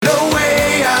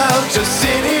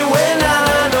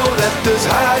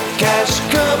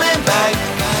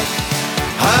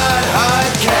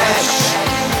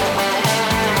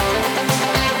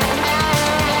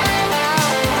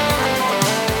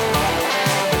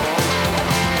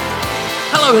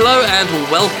Hello,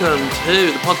 and welcome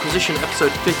to the Podquisition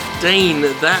episode 15.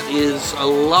 That is a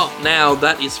lot now.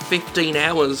 That is 15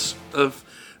 hours of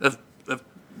I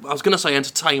was going to say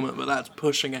entertainment, but that's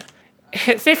pushing it.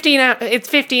 It's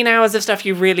 15 hours of stuff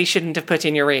you really shouldn't have put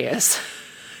in your ears.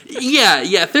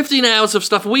 Yeah, 15 hours of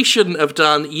stuff we shouldn't have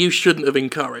done, you shouldn't have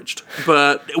encouraged.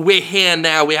 But we're here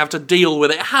now, we have to deal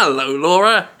with it. Hello,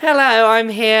 Laura. Hello, I'm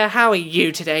here. How are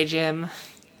you today, Jim?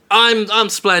 I'm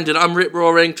splendid. I'm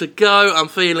rip-roaring to go. I'm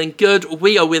feeling good.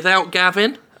 We are without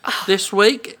Gavin this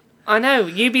week. I know.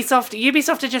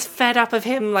 Ubisoft are just fed up of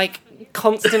him,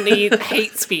 constantly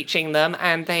hate-speeching them,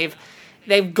 and they've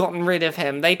gotten rid of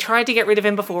him. They tried to get rid of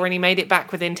him before, and he made it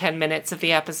back within 10 minutes of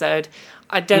the episode.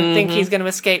 I don't think he's going to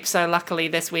escape so luckily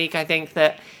this week. I think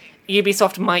that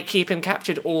Ubisoft might keep him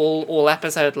captured all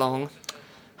episode long.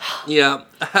 Yeah.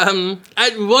 And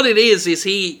what it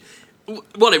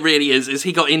really is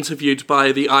he got interviewed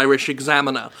by the Irish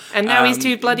Examiner. And now he's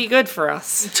too bloody good for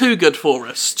us. Too good for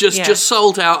us. Just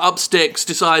sold out, up sticks,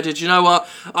 decided, you know what,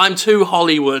 I'm too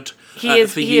Hollywood for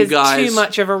you guys. He is too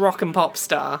much of a rock and pop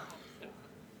star.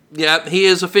 Yeah, he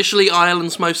is officially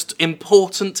Ireland's most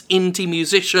important indie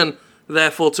musician,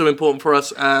 therefore too important for us,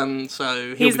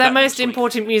 so he's the most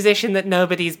important musician that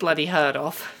nobody's bloody heard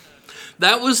of.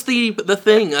 That was the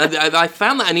thing. I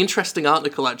found that an interesting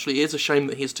article, actually. It is a shame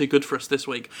that he's too good for us this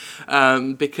week,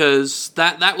 because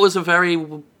that was a very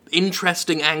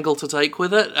interesting angle to take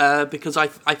with it, because I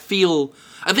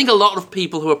think a lot of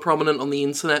people who are prominent on the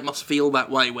internet must feel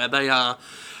that way, where they are,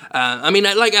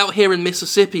 out here in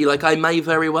Mississippi, I may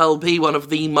very well be one of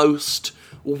the most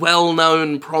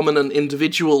well-known, prominent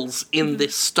individuals in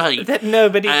this state. That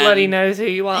nobody bloody knows who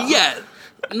you are. Yeah.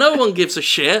 No one gives a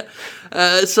shit.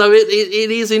 So it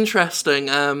is interesting.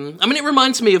 It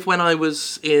reminds me of when I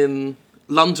was in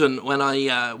London, when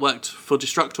I worked for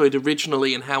Destructoid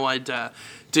originally, and how I'd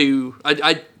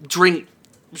drink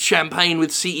champagne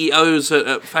with CEOs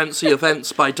at fancy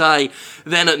events by day.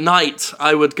 Then at night,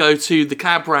 I would go to the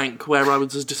cab rank, where I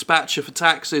was a dispatcher for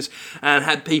taxis, and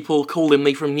had people calling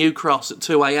me from New Cross at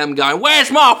 2 a.m. going, "Where's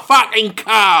my fucking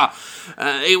car?"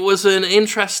 It was an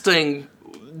interesting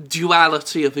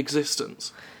duality of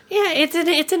existence. Yeah, it's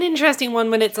an interesting one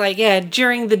when it's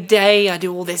during the day I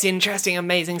do all this interesting,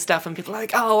 amazing stuff, and people are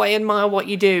like, "Oh, I admire what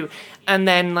you do," and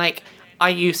then I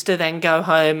used to then go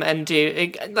home and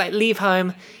leave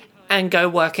home and go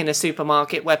work in a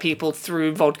supermarket where people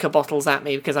threw vodka bottles at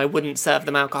me because I wouldn't serve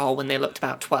them alcohol when they looked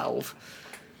about 12.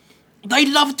 They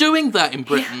love doing that in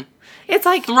Britain. Yeah. It's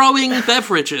like throwing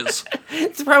beverages.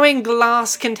 Throwing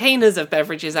glass containers of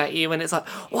beverages at you, and it's like,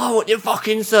 "Why won't you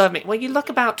fucking serve me?" Well, you look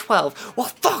about 12. Well,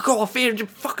 fuck off here, you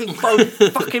fucking throw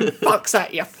fucking fucks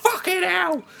at you. Fucking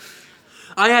hell.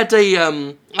 I had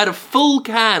a full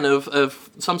can of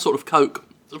some sort of Coke.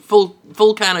 A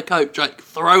full can of Coke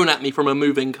thrown at me from a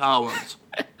moving car once.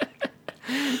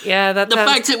 Yeah, that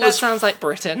sounds like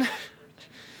Britain.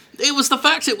 It was the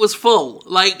fact it was full.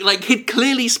 He'd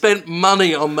clearly spent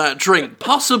money on that drink,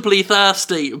 possibly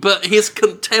thirsty, but his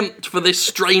contempt for this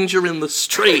stranger in the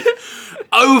street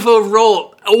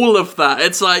overwrought all of that.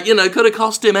 It's could have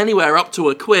cost him anywhere up to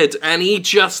 £1, and he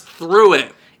just threw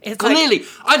it. Clearly,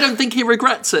 I don't think he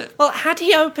regrets it. Well, had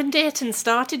he opened it and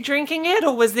started drinking it,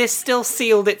 or was this still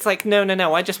sealed? It's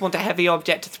no, I just want a heavy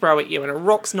object to throw at you, and a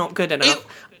rock's not good enough.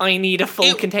 I need a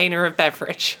full container of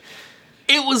beverage.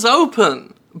 It was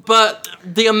open. But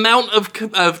the amount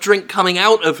of drink coming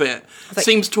out of it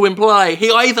seems to imply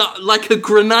he either, like a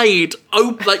grenade,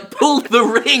 pulled the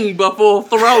ring before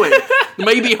throwing,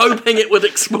 maybe hoping it would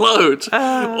explode,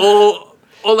 or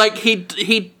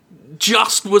he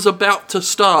just was about to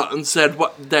start and said,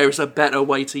 "What? There's a better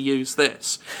way to use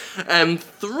this," and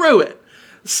threw it.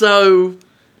 So,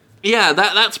 yeah,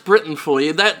 that's Britain for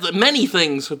you. That many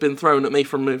things have been thrown at me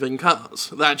from moving cars.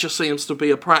 That just seems to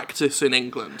be a practice in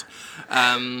England.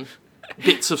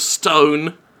 Bits of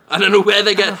stone. I don't know where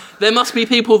they get. There must be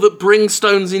people that bring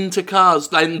stones into cars,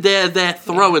 and they're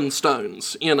throwing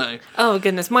stones. Oh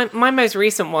goodness, my most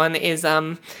recent one is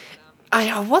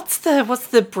what's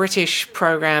the British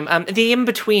program? The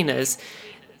In-Betweeners.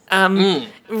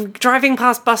 Driving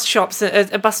past bus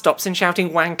stops and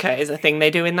shouting "wanker" is a thing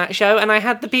they do in that show, and I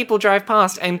had the people drive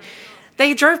past, and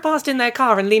they drove past in their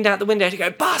car and leaned out the window to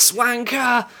go, "Bus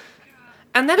wanker!"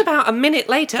 And then about a minute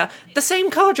later, the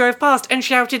same car drove past and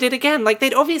shouted it again.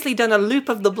 They'd obviously done a loop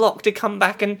of the block to come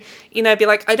back and, be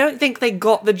like, "I don't think they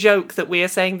got the joke that we are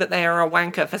saying that they are a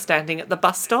wanker for standing at the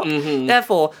bus stop. Mm-hmm.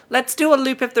 Therefore, let's do a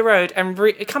loop of the road and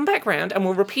come back round, and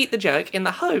we'll repeat the joke in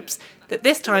the hopes that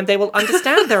this time they will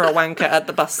understand they're a wanker at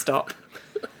the bus stop."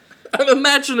 I'm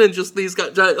imagining just these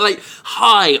guys, like,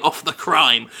 high off the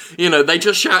crime. You know, they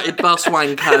just shouted bus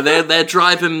wanker. They're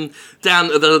driving down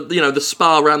to the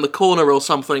spa around the corner or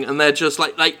something, and they're just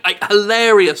like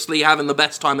hilariously having the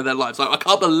best time of their lives. Like, I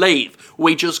can't believe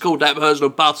we just called that person a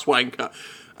bus wanker.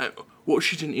 What if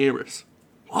she didn't hear us?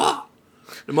 What?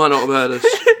 They might not have heard us.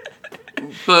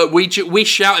 But we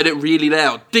shouted it really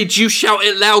loud. Did you shout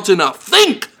it loud enough?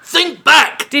 Think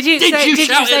back. Did you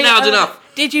shout it loud enough?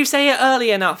 Did you say it early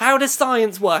enough? How does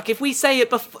science work? If we say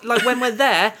it like when we're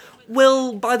there,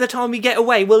 by the time we get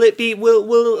away, will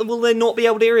they not be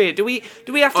able to hear it? Do we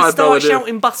have to start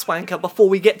shouting bus wanker before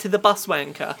we get to the bus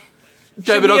wanker?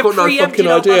 David, I've got no fucking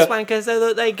idea. Bus wanker so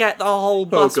that they get the whole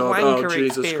bus wanker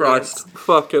experience. Jesus Christ.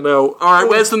 Fucking hell. Alright,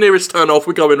 where's the nearest turn off?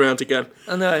 We're going round again.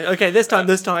 I know. Okay, this time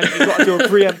you've got to do a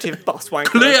preemptive bus wanker.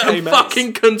 Clear and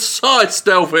fucking concise,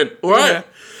 Delvin. Alright? Yeah.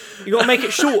 You got to make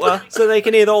it shorter so they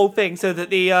can hear the whole thing. So that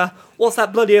the what's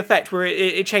that bloody effect where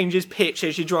it changes pitch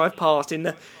as you drive past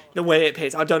in the way it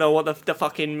pitches? I don't know what the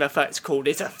fucking effect's called.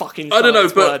 It's a fucking I don't know,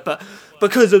 but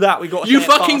because of that we got to you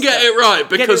fucking get it right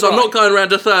because I'm not going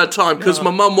around a third time because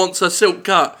my mum wants her silk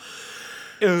cut.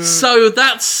 So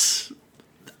that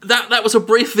was a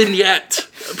brief vignette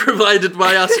provided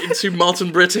by us into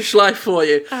modern British life for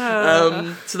you.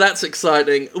 So that's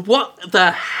exciting. What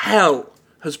the hell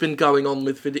has been going on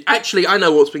with video? Actually, I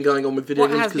know what's been going on with video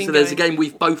games because there's a game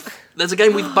we've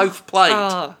both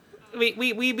played.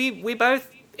 We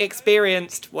both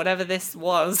experienced whatever this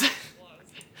was.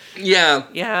 Yeah.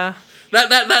 Yeah.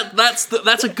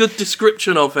 That's a good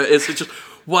description of it. It's just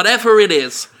whatever it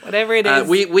is. Whatever it is.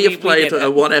 We have played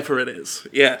whatever it is.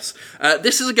 Yes.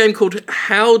 This is a game called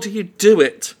How Do You Do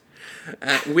It?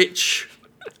 Which,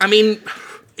 I mean,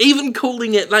 even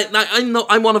calling it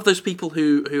I'm one of those people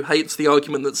who hates the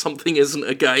argument that something isn't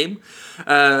a game.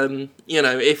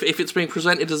 If it's being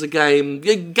presented as a game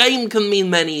can mean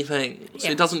many things.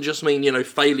 Yeah. It doesn't just mean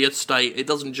failure state. It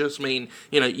doesn't just mean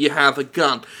you have a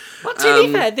gun. Well, to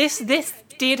be fair, this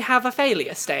did have a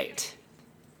failure state.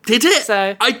 Did it?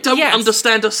 So, I don't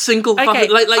understand a single okay,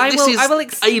 this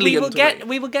is alien to me.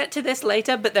 We will get to this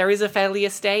later, but there is a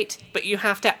failure state, but you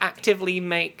have to actively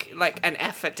make an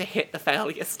effort to hit the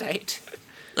failure state.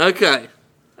 Okay.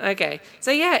 Okay. So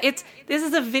yeah, this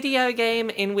is a video game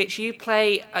in which you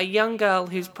play a young girl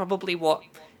who's probably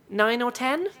 9 or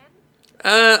 10?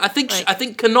 I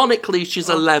think canonically she's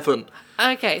 11.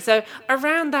 Okay, so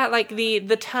around that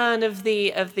the turn of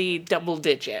the double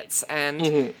digits and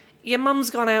mm-hmm. Your mum's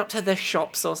gone out to the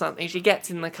shops or something. She gets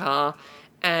in the car,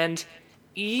 and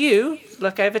you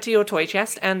look over to your toy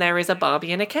chest, and there is a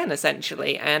Barbie and a Ken,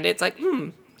 essentially. And it's like,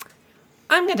 I'm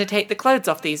going to take the clothes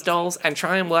off these dolls and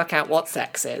try and work out what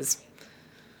sex is.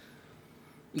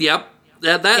 Yep.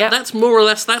 That's more or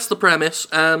less, that's the premise.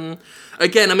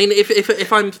 Again, I mean,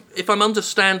 if I'm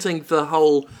understanding the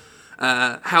whole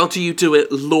how do you do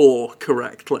it lore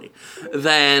correctly,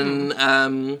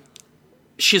 then...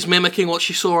 she's mimicking what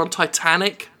she saw on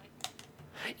Titanic?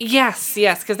 Yes,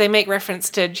 because they make reference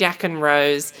to Jack and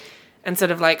Rose, and sort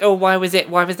of why was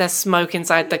there smoke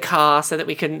inside the car so that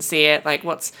we couldn't see it?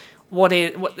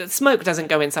 Smoke doesn't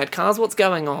go inside cars, what's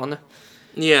going on?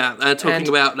 Yeah, talking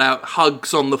about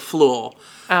hugs on the floor,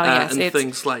 and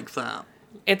things like that.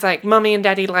 It's like, Mummy and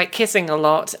Daddy like kissing a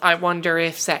lot, I wonder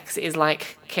if sex is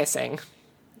like kissing.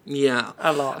 Yeah.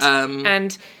 A lot.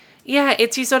 And... yeah,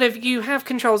 it's you have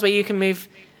controls where you can move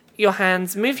your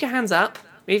hands up,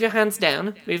 move your hands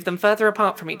down, move them further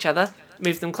apart from each other,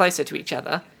 move them closer to each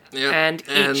other, and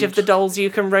each of the dolls you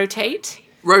can rotate.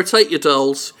 Rotate your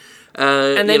dolls.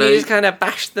 And then you just kind of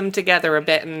bash them together a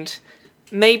bit and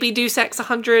maybe do sex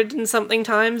 100 and something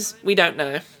times. We don't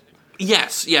know.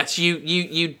 Yes,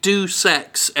 you do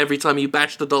sex every time you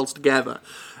bash the dolls together.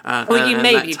 You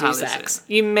maybe do sex.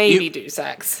 You maybe do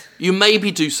sex. You maybe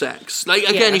do sex.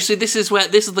 You see, this is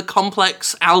the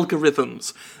complex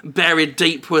algorithms buried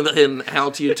deep within how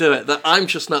do you do it that I'm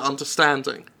just not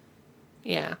understanding.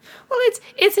 Yeah. Well,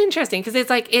 it's interesting because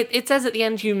it's it says at the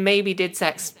end you maybe did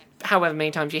sex however many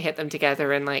times you hit them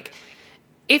together, and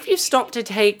if you stop to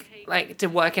take to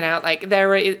work it out,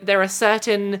 there are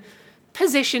certain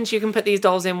positions you can put these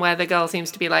dolls in where the girl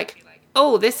seems to be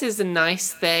oh, this is a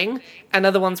nice thing. And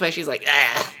other ones where she's like,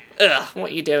 ugh,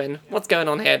 what are you doing? What's going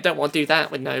on here? Don't want to do that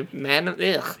with no men.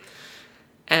 Ugh.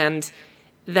 And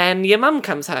then your mum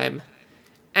comes home.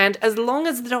 And as long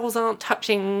as the dolls aren't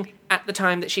touching at the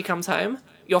time that she comes home,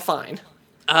 you're fine.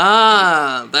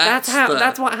 That's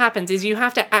what happens, is you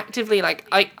have to actively,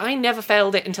 I never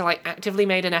failed it until I actively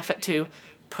made an effort to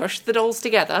push the dolls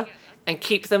together and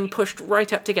keep them pushed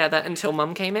right up together until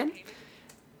Mum came in.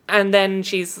 And then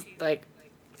she's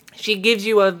She gives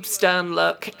you a stern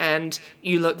look, and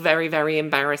you look very, very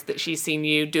embarrassed that she's seen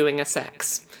you doing a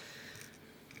sex.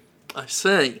 I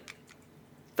see.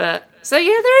 But, so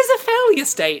yeah, there is a failure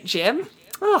state, Jim.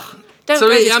 Oh, don't go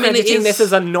discrediting this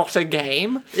as not a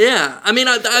game. Yeah, I mean,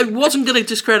 I wasn't going to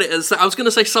discredit it as that. I was going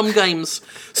to say some games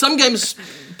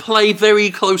play very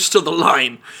close to the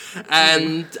line,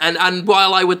 and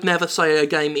while I would never say a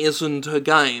game isn't a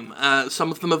game,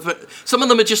 some of them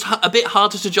are just a bit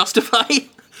harder to justify,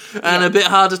 and a bit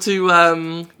harder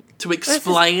to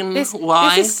explain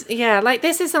why.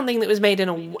 This is something that was made in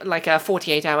a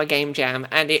 48-hour game jam,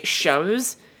 and it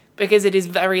shows because it is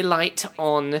very light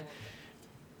on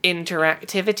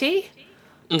interactivity.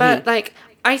 But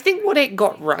I think what it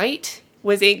got right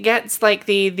was it gets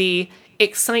the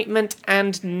excitement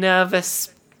and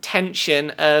nervous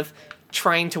tension of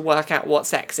trying to work out what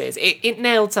sex is. It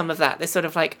nailed some of that. This sort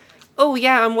of oh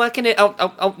yeah, I'm working it.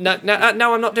 Oh no,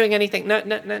 I'm not doing anything.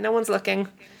 No one's looking.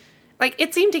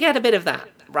 It seemed to get a bit of that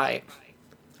right.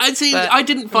 I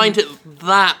didn't find it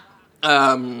that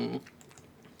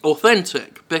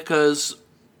authentic, because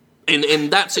in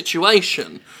that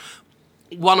situation,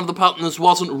 one of the partners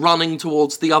wasn't running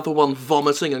towards the other one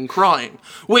vomiting and crying,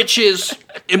 which is,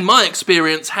 in my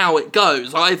experience, how it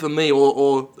goes, either me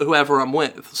or whoever I'm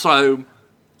with. So,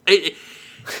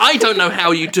 I don't know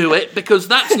how you do it, because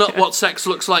that's not what sex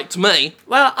looks like to me.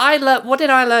 Well, what did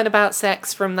I learn about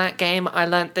sex from that game? I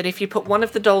learned that if you put one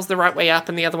of the dolls the right way up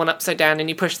and the other one upside down and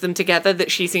you push them together,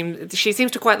 that she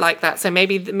seems to quite like that. So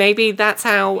maybe that's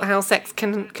how sex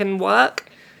can work.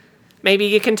 Maybe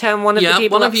you can turn one of the people upside down.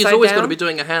 Yeah, one of you is always going to be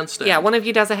doing a handstand. Yeah, one of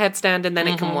you does a headstand and then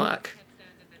it can work.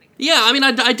 Yeah, I mean,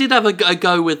 I did have a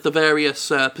go with the various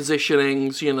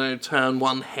positionings, turn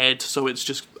one head so it's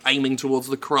just aiming towards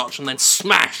the crotch and then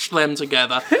smash them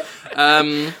together.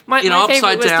 My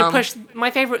upside down. My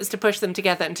favourite was to push them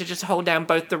together and to just hold down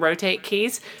both the rotate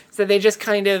keys. So they just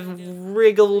kind of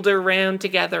wriggled around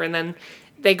together, and then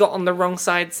they got on the wrong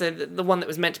side, so the one that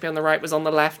was meant to be on the right was on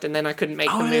the left, and then I couldn't make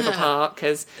them move apart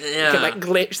because you could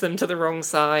glitch them to the wrong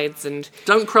sides. And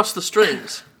don't cross the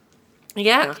strings.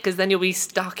 Yeah, because then you'll be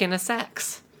stuck in a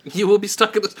sex. You will be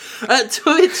stuck in a... to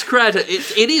its credit,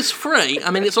 it is free.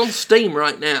 I mean, it's on Steam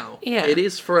right now. Yeah. It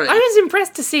is free. I was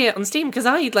impressed to see it on Steam, because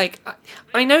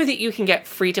I know that you can get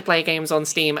free-to-play games on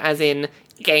Steam, as in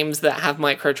games that have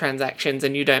microtransactions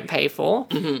and you don't pay for.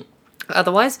 Mm-hmm.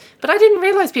 Otherwise, but I didn't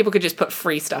realise people could just put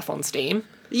free stuff on Steam.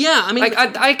 Yeah, I mean...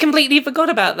 I completely forgot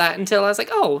about that until I was like,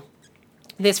 oh,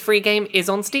 this free game is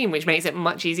on Steam, which makes it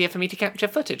much easier for me to capture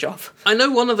footage of. I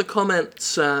know one of the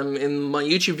comments in my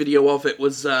YouTube video of it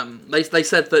was, they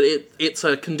said that it's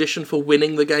a condition for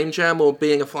winning the Game Jam or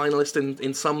being a finalist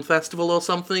in some festival or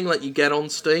something, you get on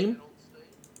Steam.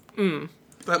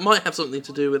 That might have something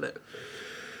to do with it.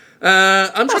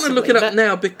 I'm trying to look it up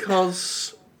now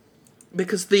because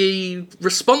the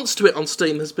response to it on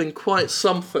Steam has been quite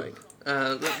something.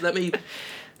 Let me...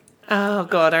 Oh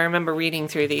god, I remember reading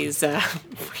through these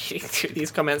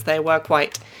comments. They were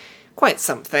quite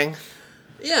something.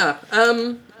 Yeah,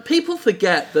 people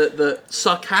forget that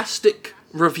sarcastic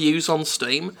reviews on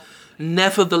Steam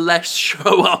nevertheless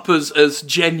show up as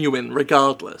genuine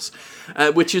regardless.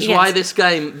 Which is why this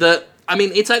game,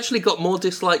 it's actually got more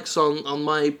dislikes on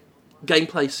my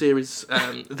gameplay series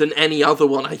than any other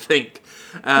one, I think.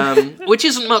 Which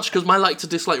isn't much, because my like to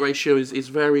dislike ratio is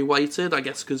very weighted, I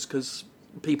guess, because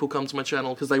people come to my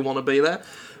channel because they want to be there.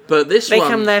 But they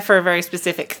come there for a very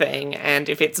specific thing, and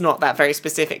if it's not that very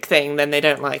specific thing, then they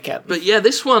don't like it. But yeah,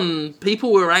 this one,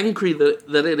 people were angry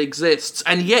that it exists,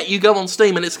 and yet you go on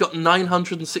Steam and it's got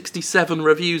 967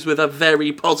 reviews with a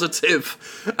very positive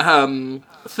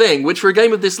thing, which for a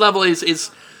game of this level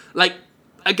is like,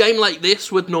 a game like this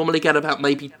would normally get about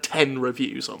maybe 10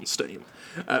 reviews on Steam,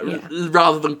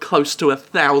 rather than close to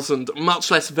 1,000, much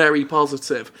less very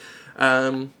positive.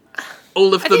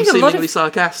 All of them seemingly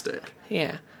sarcastic.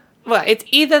 Yeah. Well, it's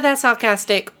either they're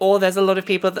sarcastic or there's a lot of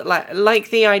people that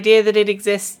like the idea that it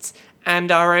exists and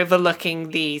are overlooking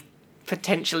the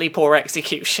potentially poor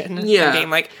execution. Yeah. And being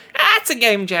like, it's a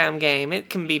game jam game. It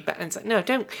can be bad. And it's like, no,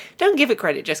 don't give it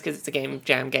credit just because it's a game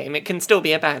jam game. It can still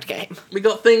be a bad game. We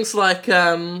got things like,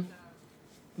 one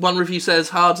review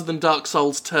says harder than Dark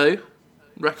Souls 2.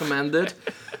 Recommended.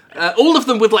 All of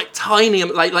them with tiny,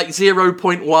 like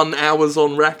 0.1 hours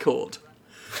on record.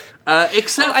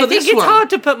 Except for this one.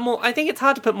 I think it's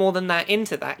hard to put more than that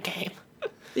into that game.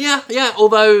 Yeah.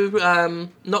 Although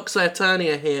Noxia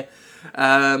Eternia here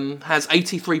has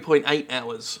 83.8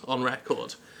 hours on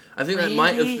record. I think that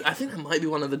might be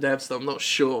one of the devs, though. I'm not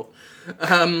sure.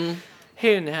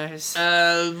 Who knows?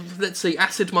 Let's see.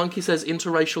 Acid Monkey says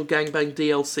interracial gangbang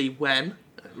DLC when.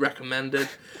 recommended.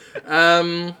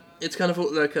 It's kind of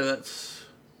like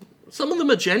some of them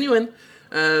are genuine.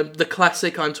 The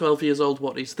classic I'm 12 years old,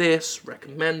 what is this?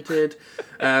 Recommended.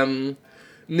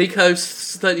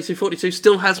 Nikos 3242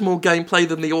 still has more gameplay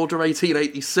than the Order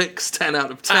 1886, 10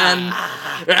 out of 10.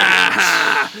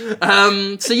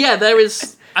 So yeah, there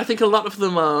is... I think a lot of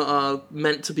them are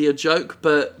meant to be a joke,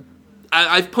 but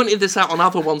I've pointed this out on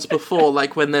other ones before,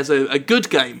 like when there's a good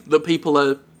game that people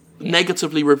are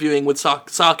negatively reviewing with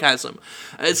sarcasm.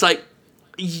 It's like,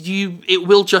 it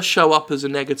will just show up as a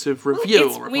negative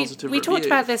review or a positive review. We talked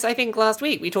about this, I think, last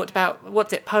week. We talked about,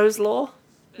 Poe's Law?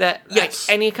 That yes.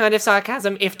 Any kind of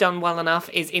sarcasm, if done well enough,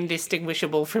 is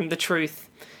indistinguishable from the truth.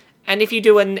 And if you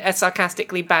do a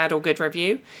sarcastically bad or good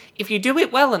review, if you do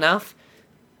it well enough,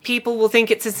 people will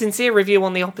think it's a sincere review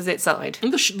on the opposite side.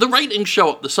 And the ratings show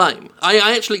up the same.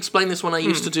 I actually explained this when I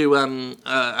used to do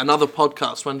another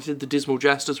podcast, when I did the Dismal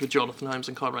Jesters with Jonathan Holmes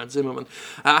and Conrad Zimmerman.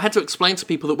 I had to explain to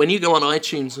people that when you go on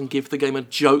iTunes and give the game a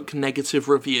joke negative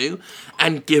review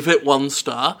and give it 1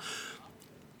 star...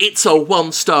 it's a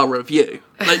 1-star review.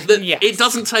 Like Yes. It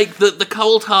doesn't take... The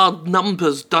cold, hard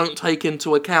numbers don't take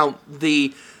into account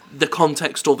the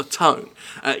context or the tone.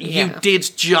 You did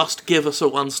just give us a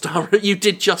 1-star... You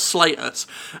did just slate us,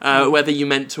 whether you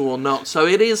meant to or not. So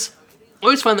it is... I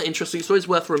always find that interesting. It's always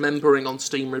worth remembering on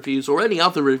Steam reviews or any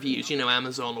other reviews,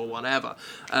 Amazon or whatever.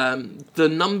 The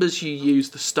numbers you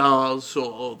use, the stars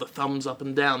or the thumbs up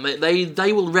and down,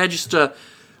 they will register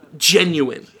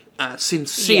genuine.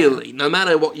 Sincerely, no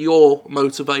matter what your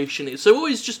motivation is. So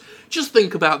always just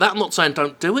think about that. I'm not saying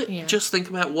don't do it. Yeah. Just think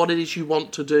about what it is you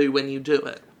want to do when you do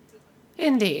it.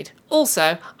 Indeed.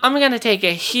 Also, I'm going to take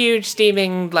a huge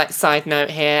steaming side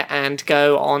note here and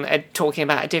go on talking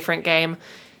about a different game.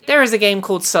 There is a game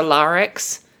called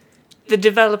Solarix. The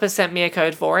developer sent me a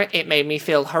code for it. It made me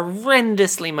feel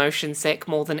horrendously motion sick,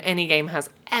 more than any game has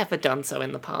ever done so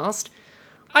in the past.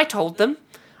 I told them.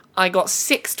 I got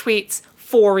 6 tweets,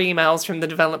 4 emails from the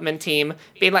development team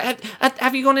being like,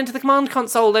 have you gone into the command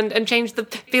console and changed the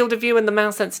field of view and the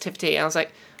mouse sensitivity? I was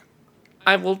like,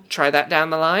 I will try that down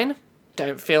the line.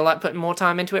 Don't feel like putting more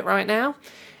time into it right now.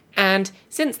 And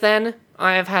since then,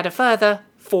 I have had a further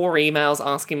 4 emails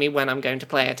asking me when I'm going to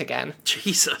play it again.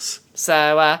 Jesus.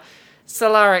 So,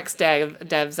 Solarix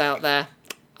devs out there,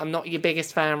 I'm not your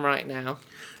biggest fan right now.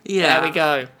 Yeah. There we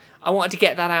go. I wanted to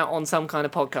get that out on some kind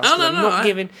of podcast. No,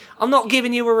 I'm not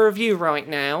giving you a review right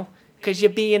now because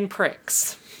you're being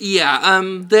pricks. Yeah,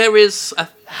 there is a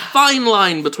fine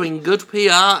line between good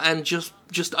PR and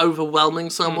just overwhelming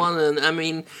someone, and I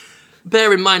mean,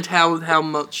 bear in mind how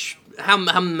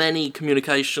many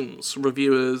communications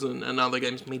reviewers and other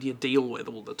games media deal with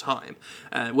all the time,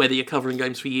 whether you're covering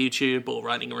games for YouTube or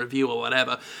writing a review or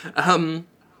whatever.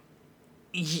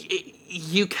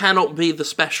 You cannot be the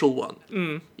special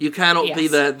one. You cannot be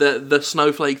the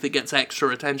snowflake that gets extra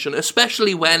attention,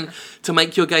 especially when, to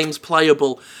make your games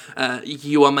playable,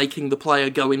 you are making the player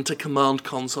go into command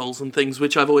consoles and things,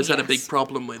 which I've always had a big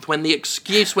problem with. When the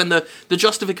excuse, when the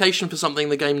justification for something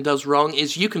the game does wrong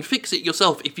is you can fix it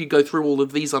yourself if you go through all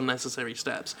of these unnecessary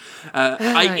steps.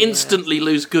 I instantly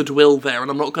lose goodwill there,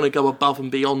 and I'm not going to go above and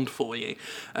beyond for you,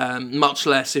 much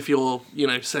less if you're,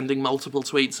 sending multiple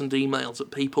tweets and emails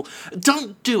at people.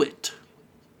 Don't do it.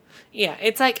 Yeah,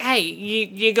 it's like, hey,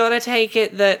 you gotta take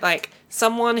it that,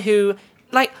 someone who,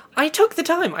 I took the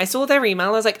time. I saw their email.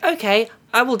 I was like, okay,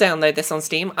 I will download this on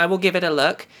Steam. I will give it a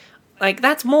look.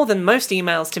 That's more than most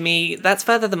emails to me. That's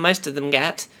further than most of them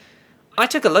get. I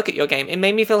took a look at your game. It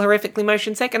made me feel horrifically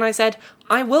motion sick, and I said,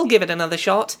 I will give it another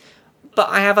shot, but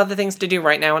I have other things to do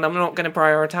right now, and I'm not going to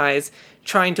prioritize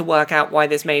trying to work out why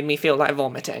this made me feel like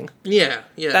vomiting. Yeah.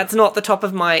 That's not the top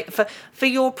of my... For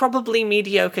your probably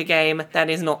mediocre game, that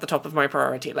is not the top of my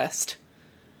priority list.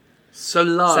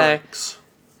 Solarix.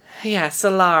 Yeah,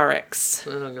 Solarix.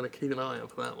 I'm going to keep an eye out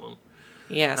for that one.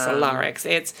 Yeah, Solarix.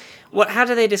 It's... How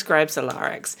do they describe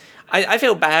Solarix? I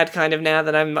feel bad kind of now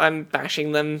that I'm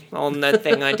bashing them on the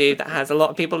thing I do that has a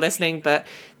lot of people listening, but...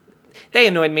 They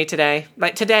annoyed me today.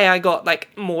 Today I got,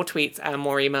 more tweets and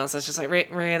more emails. I was just like,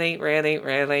 really?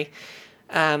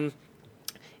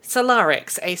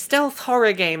 Solarix, a stealth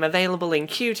horror game available in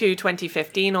Q2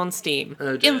 2015 on Steam.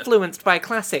 Oh dear. Influenced by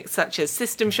classics such as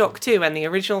System Shock 2 and the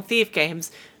original Thief games,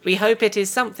 we hope it is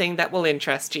something that will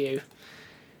interest you.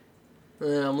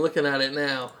 I'm looking at it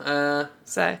now.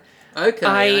 So... Okay,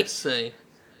 I see.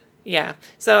 Yeah.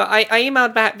 So I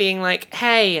emailed back being like,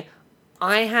 hey...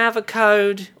 I have a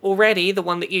code already, the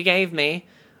one that you gave me.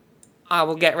 I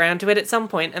will get around to it at some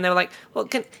point. And they were like, well,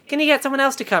 can you get someone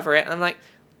else to cover it? And I'm like,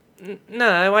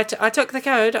 no, I took the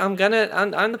code. I'm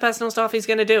the personal staff who's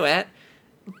going to do it.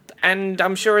 And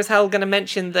I'm sure as hell going to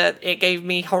mention that it gave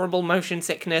me horrible motion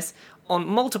sickness on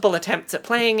multiple attempts at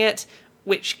playing it,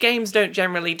 which games don't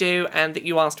generally do, and that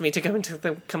you asked me to go into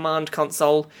the command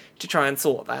console to try and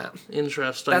sort that.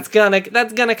 Interesting. That's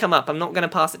gonna come up. I'm not gonna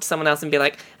pass it to someone else and be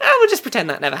like, we'll just pretend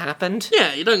that never happened.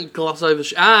 Yeah, you don't gloss over...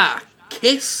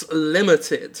 Kiss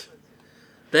Limited.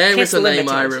 There Kiss is a name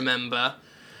Limited. I remember.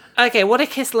 Okay, what did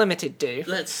Kiss Limited do?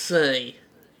 Let's see.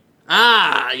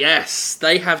 Yes.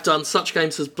 They have done such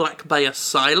games as Black Bay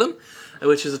Asylum,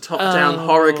 which is a top-down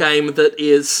horror game that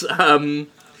is...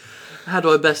 how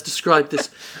do I best describe this?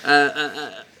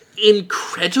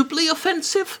 Incredibly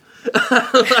offensive.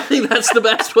 I think that's the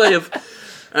best way of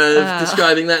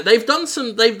describing that. They've done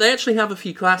some. They actually have a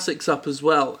few classics up as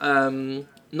well.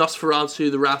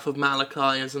 Nosferatu: The Wrath of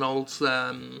Malachi is an old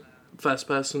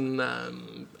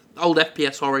first-person old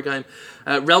FPS horror game.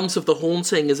 Realms of the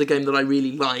Haunting is a game that I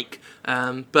really like.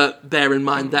 But bear in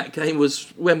mind that game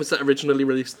when was that originally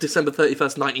released? December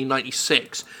 31st,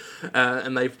 1996.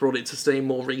 And they've brought it to Steam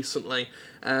more recently.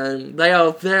 They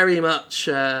are very much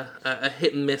a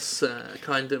hit and miss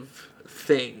kind of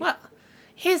thing. Well,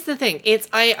 here's the thing.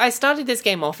 I started this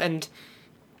game off and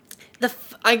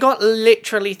I got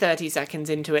literally 30 seconds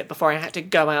into it before I had to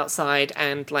go outside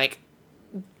and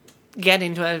get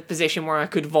into a position where I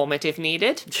could vomit if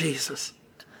needed. Jesus.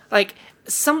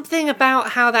 Something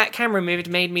about how that camera moved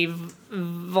made me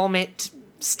vomit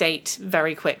state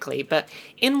very quickly. But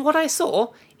in what I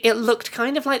saw, it looked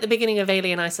kind of like the beginning of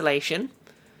Alien Isolation.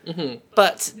 Mm-hmm.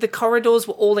 But the corridors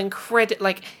were all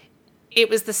incredible. It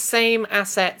was the same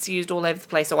assets used all over the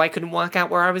place, so I couldn't work out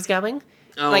where I was going.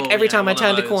 Every time I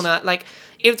turned a corner,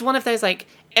 it was one of those,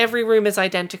 every room is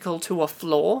identical to a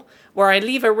floor, where I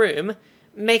leave a room,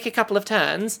 make a couple of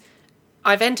turns,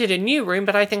 I've entered a new room,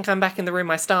 but I think I'm back in the room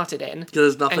I started in.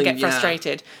 There's nothing, and get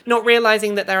frustrated. Not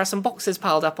realising that there are some boxes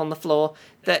piled up on the floor,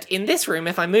 that in this room,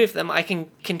 if I move them, I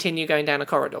can continue going down a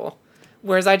corridor.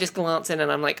 Whereas I just glance in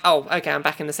and I'm like, oh, okay, I'm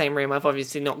back in the same room. I've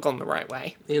obviously not gone the right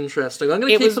way. Interesting. I'm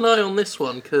going to keep an eye on this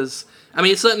one, because,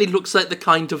 it certainly looks like the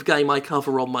kind of game I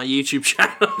cover on my YouTube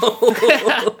channel.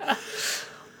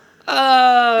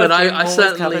 But I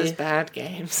certainly covers bad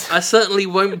games. I certainly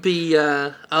won't be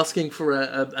asking for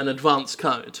an advance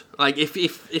code.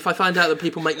 If I find out that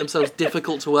people make themselves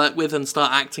difficult to work with and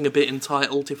start acting a bit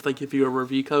entitled if they give you a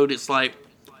review code, it's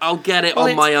I'll get it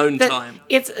on my own time.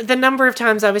 It's the number of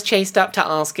times I was chased up to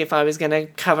ask if I was going to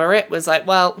cover it was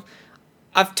well,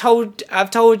 I've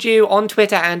told you on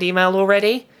Twitter and email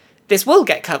already. This will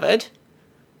get covered.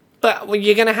 But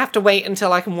you're going to have to wait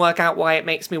until I can work out why it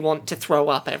makes me want to throw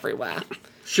up everywhere.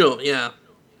 Sure, yeah.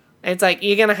 It's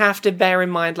you're going to have to bear in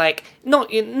mind,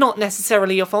 not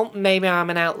necessarily your fault, maybe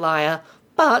I'm an outlier,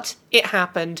 but it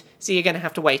happened, so you're going to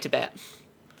have to wait a bit.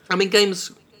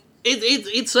 Games...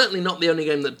 It's certainly not the only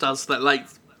game that does that.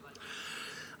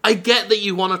 I get that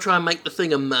you want to try and make the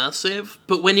thing immersive,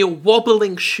 but when you're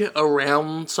wobbling shit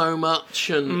around so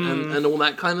much and all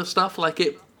that kind of stuff,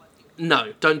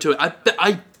 no, don't do it.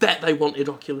 I bet they wanted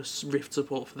Oculus Rift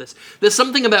support for this. There's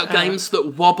something about games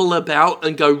that wobble about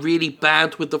and go really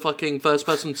bad with the fucking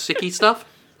first-person sicky stuff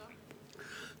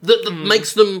that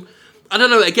makes them... I don't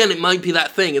know, again, it might be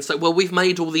that thing. It's we've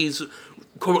made all these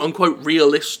quote-unquote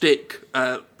realistic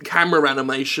camera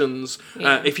animations.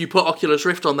 Yeah. If you put Oculus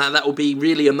Rift on that will be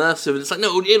really immersive. And it's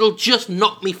no, it'll just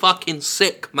knock me fucking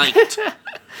sick, mate.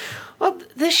 Well,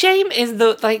 the shame is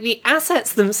that, the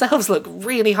assets themselves look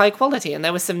really high quality, and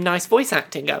there was some nice voice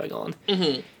acting going on.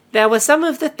 Mm-hmm. There were some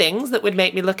of the things that would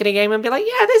make me look at a game and be like,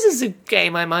 yeah, this is a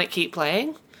game I might keep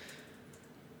playing.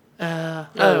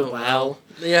 Oh well.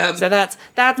 Yeah. So that's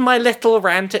my little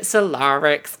rant at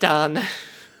Solarix done.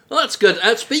 Well, that's good.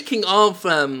 Speaking of,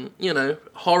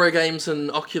 horror games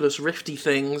and Oculus Rifty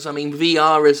things,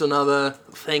 VR is another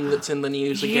thing that's in the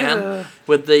news again.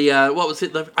 With the, what was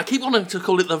it? I keep wanting to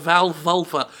call it the Valve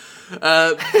Vulva.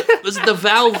 Was it the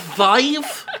Valve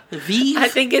Vive? Vive? I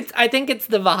think it's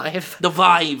the Vive. The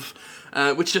Vive.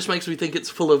 Which just makes me think it's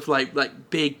full of,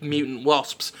 big mutant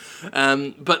wasps.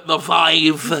 But the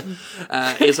Vive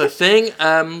is a thing.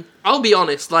 I'll be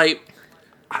honest,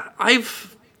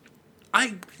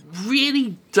 I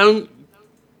really don't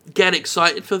get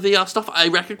excited for VR stuff. I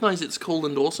recognise it's cool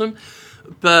and awesome,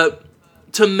 but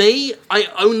to me, I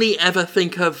only ever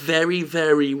think of very,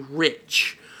 very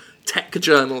rich tech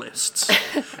journalists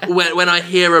when I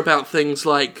hear about things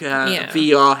like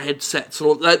VR headsets and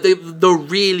all that. The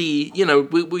really,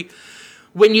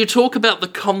 when you talk about the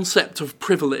concept of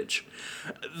privilege,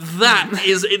 that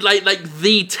is like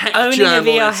the tech owning journalist.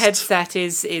 a VR headset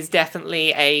is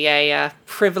definitely a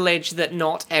privilege that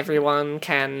not everyone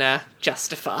can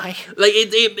justify. Like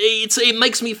it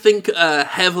makes me think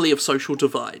heavily of social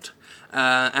divide,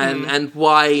 and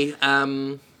why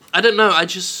I don't know.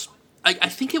 I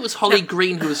think it was Holly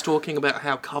Green who was talking about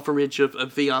how coverage of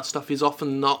VR stuff is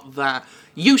often not that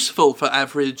useful for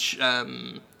average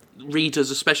readers,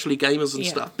 especially gamers and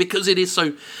stuff, because it is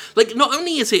so, like, not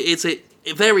only is it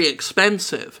very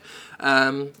expensive,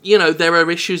 there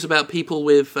are issues about people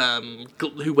with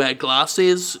who wear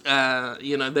glasses.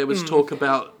 There was talk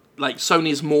about, like,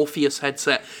 Sony's Morpheus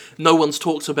headset. No one's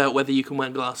talked about whether you can wear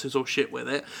glasses or shit with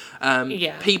it.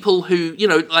 People who,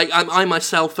 like, I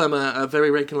myself am a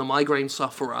very regular migraine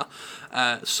sufferer,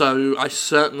 so I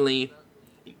certainly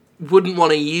wouldn't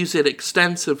want to use it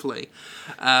extensively.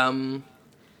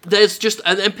 There's just,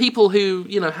 and people who,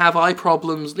 have eye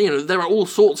problems, there are all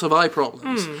sorts of eye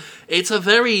problems. It's a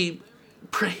very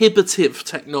prohibitive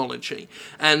technology.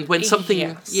 And when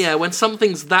when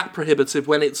something's that prohibitive,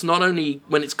 when it's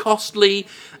costly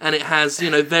and it has,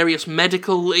 various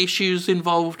medical issues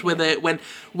involved with it, when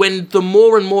the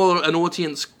more and more an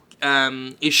audience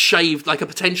is shaved, like a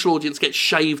potential audience gets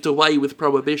shaved away with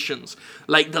prohibitions,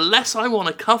 like, the less I want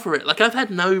to cover it. Like, I've had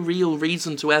no real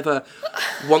reason to ever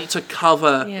want to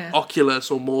cover Oculus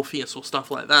or Morpheus or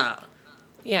stuff like that.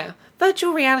 Yeah.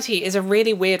 Virtual reality is a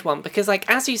really weird one because, like,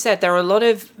 as you said, there are a lot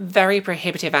of very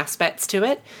prohibitive aspects to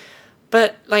it,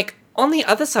 but, like, on the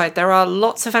other side, there are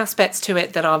lots of aspects to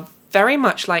it that are very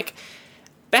much, like,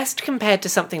 best compared to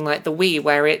something like the Wii,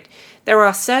 where there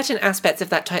are certain aspects of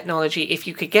that technology, if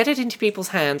you could get it into people's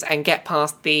hands and get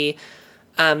past the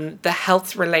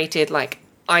health-related, like,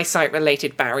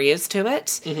 eyesight-related barriers to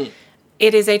it,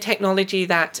 it is a technology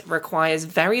that requires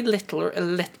very little...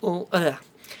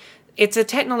 It's a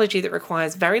technology that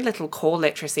requires very little core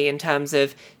literacy in terms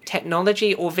of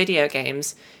technology or video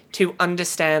games to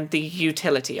understand the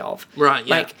utility of. Right,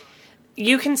 yeah. Like,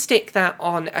 you can stick that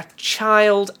on a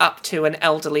child up to an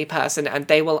elderly person and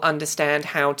they will understand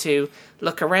how to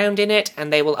look around in it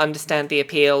and they will understand the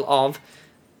appeal of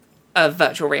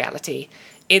virtual reality.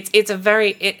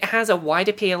 It has a wide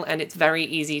appeal and it's very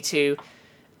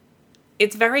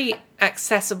it's very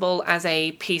accessible as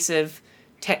a piece of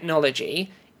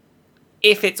technology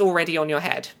if it's already on your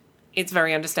head. It's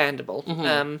very understandable.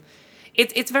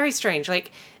 It's very strange.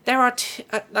 Like, there are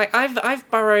I've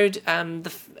borrowed an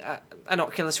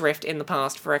Oculus Rift in the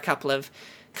past for a couple of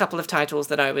titles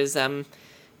that I was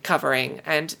covering,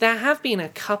 and there have been a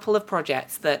couple of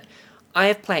projects that I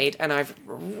have played and I've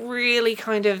really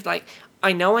kind of, like,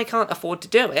 I know I can't afford to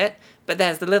do it, but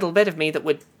there's the little bit of me that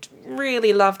would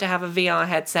really love to have a VR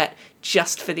headset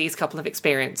just for these couple of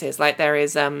experiences. Like, there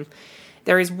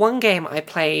is one game I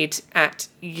played at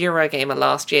Eurogamer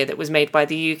last year that was made by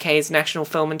the UK's National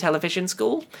Film and Television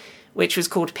School, which was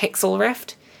called Pixel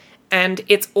Rift. And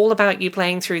it's all about you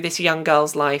playing through this young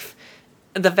girl's life,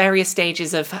 the various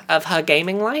stages of her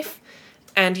gaming life.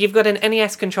 And you've got an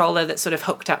NES controller that's sort of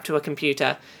hooked up to a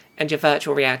computer and your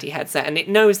virtual reality headset. And it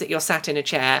knows that you're sat in a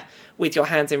chair with your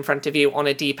hands in front of you on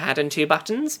a D-pad and 2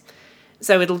 buttons.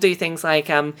 So it'll do things like...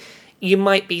 you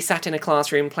might be sat in a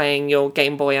classroom playing your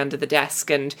Game Boy under the desk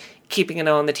and keeping an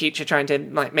eye on the teacher, trying to,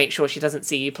 like, make sure she doesn't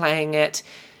see you playing it.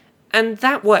 And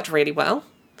that worked really well.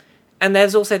 And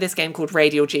there's also this game called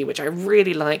Radial G, which I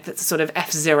really like, that's a sort of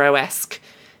F-Zero-esque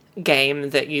game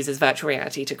that uses virtual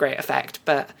reality to great effect.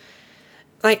 But,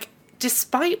 like,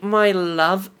 despite my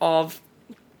love of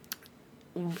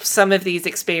some of these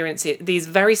experiences, these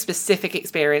very specific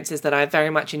experiences that I've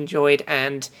very much enjoyed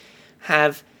and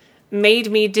have made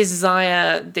me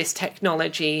desire this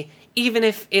technology, even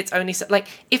if it's only... like,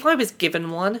 if I was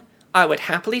given one, I would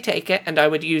happily take it and I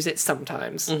would use it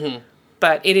sometimes.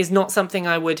 But it is not something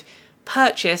I would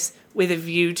purchase with a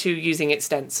view to using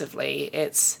extensively.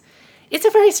 It's a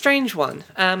very strange one.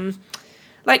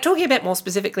 Like, talking a bit more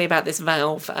specifically about this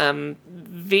Valve,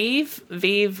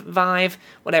 Vive,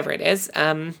 whatever it is,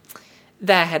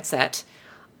 their headset...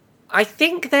 I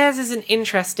think theirs is an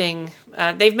interesting...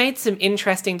 they've made some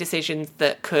interesting decisions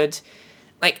that could,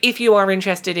 like, if you are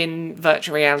interested in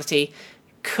virtual reality,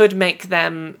 could make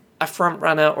them a front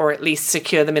runner or at least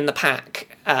secure them in the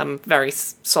pack very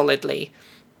solidly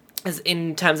as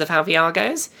in terms of how VR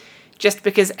goes. Just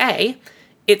because, A,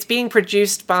 it's being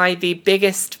produced by the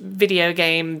biggest video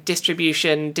game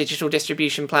digital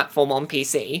distribution platform on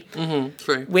PC.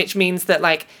 True. Which means that,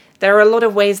 like, there are a lot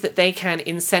of ways that they can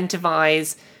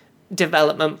incentivize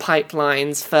development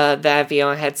pipelines for their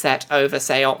VR headset over,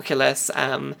 say, Oculus.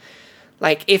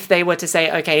 Like, if they were to say,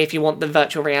 okay, if you want the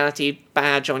virtual reality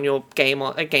badge on your game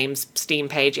or a game's Steam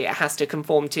page, it has to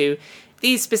conform to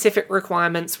these specific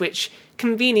requirements, which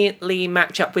conveniently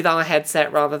match up with our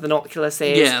headset rather than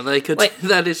Oculus's. Yeah, they could. Like,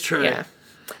 that is true. Yeah.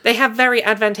 They have very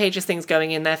advantageous things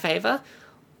going in their favour.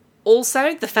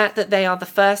 Also, the fact that they are the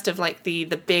first of, like, the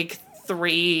big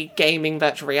 3 gaming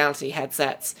virtual reality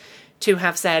headsets to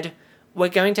have said, we're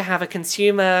going to have a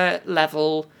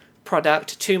consumer-level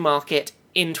product to market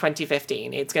in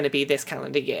 2015. It's going to be this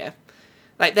calendar year.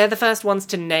 Like, they're the first ones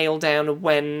to nail down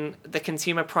when the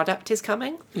consumer product is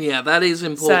coming. Yeah, that is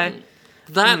important.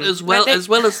 So, that as well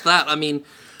as that, I mean,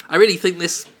 I really think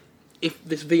this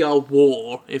VR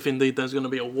war, if indeed there's going to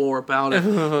be a war about it,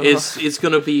 is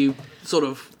going to be sort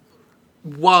of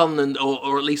won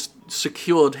or at least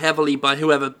secured heavily by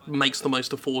whoever makes the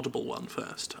most affordable one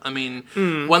first. I mean,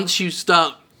 once you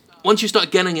start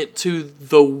getting it to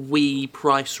the Wii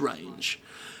price range,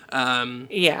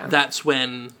 that's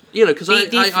when, because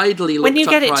I idly looked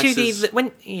up prices.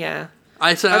 When you get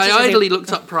it to I idly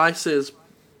looked up prices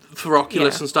for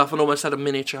Oculus and stuff and almost had a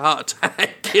miniature heart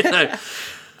attack.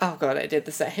 Oh god, I did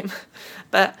the same.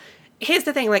 But here's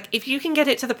the thing: like, if you can get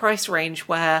it to the price range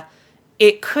where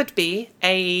it could be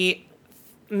a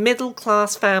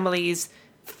middle-class family's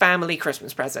family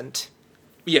Christmas present.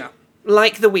 Yeah.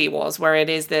 Like the Wii was, where it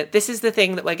is that this is the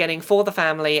thing that we're getting for the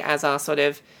family as our sort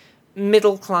of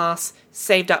middle-class,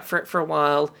 saved up for it for a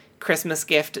while, Christmas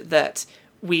gift that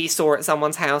we saw at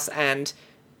someone's house and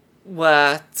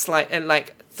were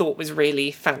thought was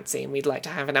really fancy and we'd like to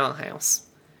have in our house.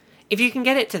 If you can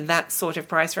get it to that sort of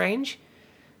price range,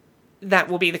 that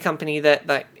will be the company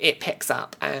that it picks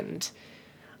up. And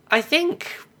I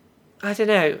think, I don't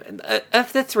know,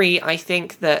 of the 3, I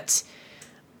think that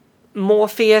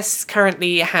Morpheus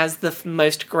currently has the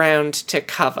most ground to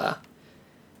cover.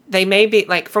 They may be,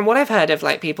 from what I've heard of,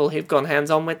 people who've gone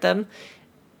hands-on with them,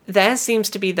 theirs seems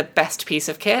to be the best piece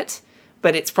of kit,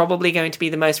 but it's probably going to be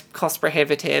the most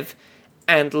cost-prohibitive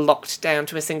and locked down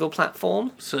to a single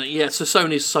platform. So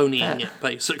Sony's Sonying it,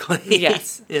 basically.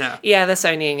 Yes. Yeah, they're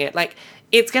Sonying it.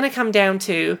 It's going to come down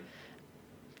to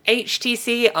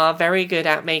HTC are very good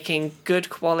at making good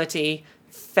quality,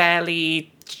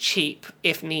 fairly cheap,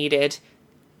 if needed,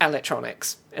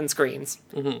 electronics and screens.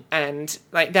 Mm-hmm. And,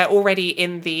 they're already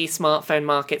in the smartphone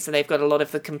market, so they've got a lot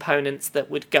of the components that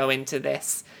would go into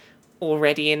this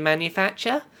already in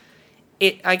manufacture.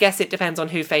 I guess it depends on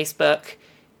who Facebook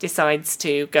decides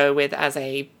to go with as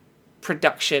a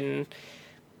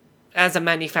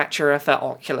manufacturer for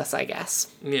Oculus, I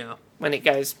guess. Yeah. When it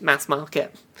goes mass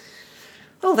market.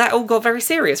 Oh, that all got very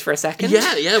serious for a second.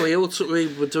 Yeah, we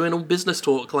were doing all business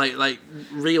talk, like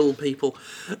real people.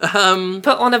 Put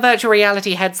on a virtual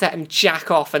reality headset and jack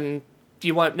off and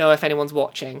you won't know if anyone's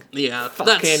watching. Yeah.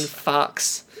 Fucking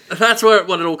fucks. That's what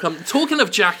it all comes... Talking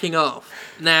of jacking off,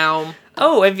 now...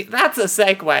 Oh, that's a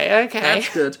segue, okay.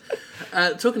 That's good.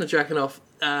 Talking of jacking off,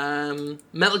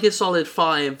 Metal Gear Solid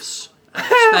 5's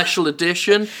special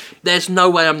edition, there's no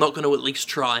way I'm not going to at least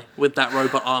try with that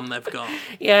robot arm they've got.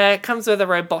 Yeah, it comes with a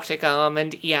robotic arm,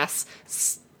 and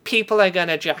yes, people are going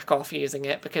to jack off using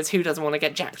it, because who doesn't want to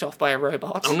get jacked off by a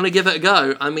robot? I'm going to give it a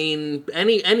go. I mean,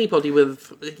 anybody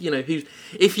with,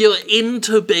 if you're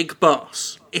into Big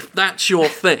Boss, if that's your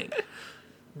thing,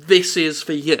 this is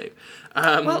for you.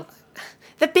 Well,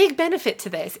 the big benefit to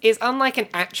this is, unlike an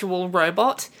actual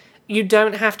robot, you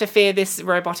don't have to fear this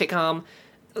robotic arm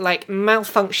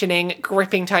malfunctioning,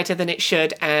 gripping tighter than it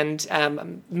should,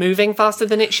 and moving faster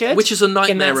than it should. Which is a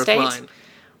nightmare of mine.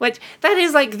 Which, that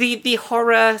is the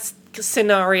horror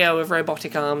scenario of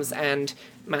robotic arms and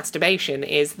masturbation,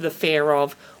 is the fear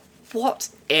of, what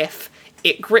if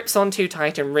it grips on too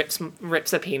tight and rips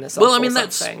a penis off. Well, I mean,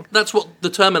 that's what the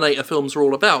Terminator films are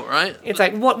all about, right? It's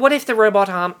what if the robot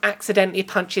arm accidentally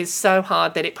punches so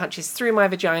hard that it punches through my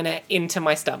vagina into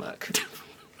my stomach?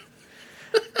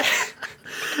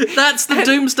 That's the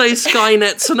Doomsday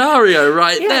Skynet scenario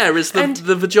there, is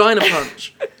the vagina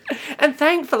punch. And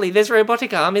thankfully, this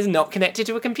robotic arm is not connected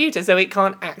to a computer, so it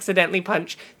can't accidentally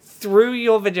punch through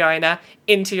your vagina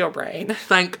into your brain.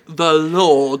 Thank the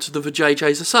Lord the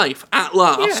vajayjays are safe, at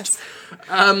last.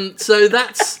 Yes. So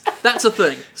that's a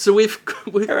thing. So we've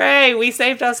Hooray, we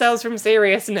saved ourselves from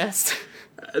seriousness.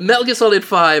 Metal Gear Solid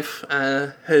 5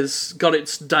 has got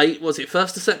its date, was it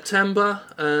 1st of September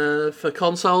for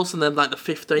consoles, and then the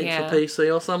 15th for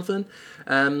PC or something.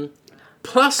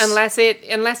 Plus, unless it,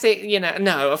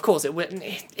 no, of course it wouldn't.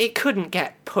 It couldn't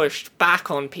get pushed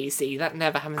back on PC. That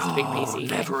never happens to big PC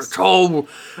never games. at all.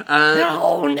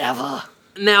 No, never.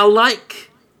 Now, like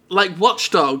Watch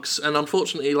Dogs, and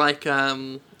unfortunately,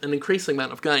 an increasing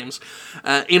amount of games.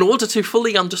 In order to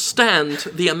fully understand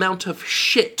the amount of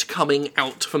shit coming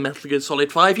out for Metal Gear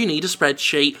Solid 5, you need a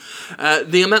spreadsheet.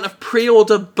 The amount of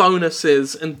pre-order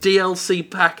bonuses and DLC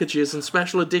packages and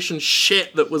special edition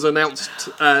shit that was announced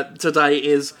today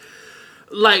is...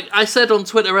 Like I said on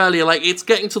Twitter earlier, like it's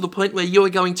getting to the point where you're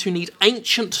going to need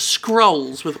ancient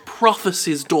scrolls with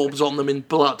prophecies daubed on them in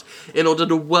blood in order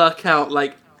to work out,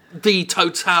 like, the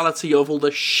totality of all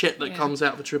the shit that comes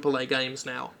out for AAA games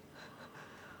now.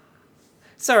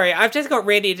 Sorry, I've just got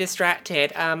really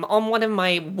distracted. On one of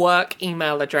my work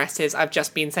email addresses, I've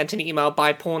just been sent an email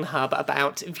by Pornhub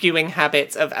about viewing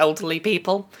habits of elderly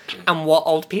people and what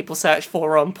old people search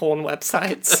for on porn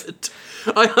websites.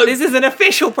 This is an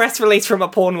official press release from a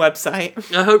porn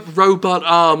website. I hope robot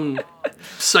arm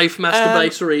safe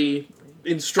masturbatory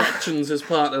instructions is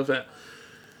part of it.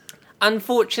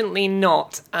 Unfortunately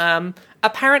not.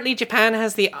 Apparently Japan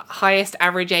has the highest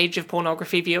average age of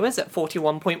pornography viewers at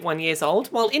 41.1 years old,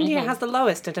 while India has the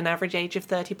lowest at an average age of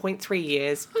 30.3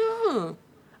 years.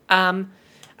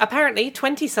 Apparently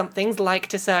 20-somethings like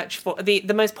to search for...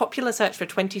 The most popular search for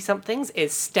 20-somethings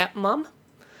is stepmom,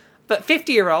 but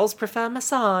 50-year-olds prefer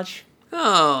massage.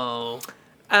 Oh...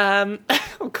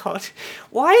 oh god.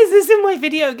 Why is this in my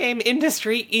video game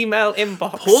industry email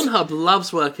inbox? Pornhub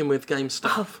loves working with game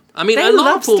stuff. I mean, a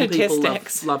lot of porn people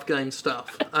love game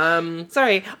stuff.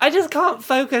 Sorry, I just can't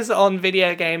focus on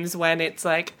video games when it's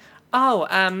like,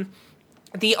 the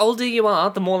older you are,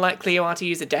 the more likely you are to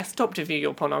use a desktop to view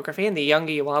your pornography, and the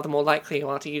younger you are, the more likely you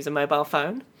are to use a mobile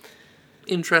phone.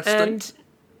 Interesting. And...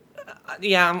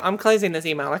 yeah, I'm closing this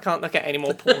email. I can't look at any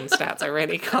more porn stats. I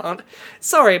really can't.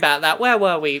 Sorry about that. Where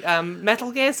were we?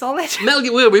 Metal Gear Solid? Metal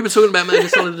Gear, we were talking about Metal Gear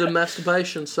Solid and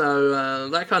masturbation, so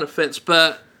that kind of fits.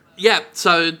 But, yeah,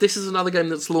 so this is another game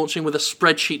that's launching with a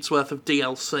spreadsheet's worth of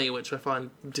DLC, which I find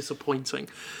disappointing.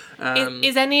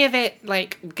 Is any of it,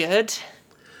 like, good?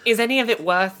 Is any of it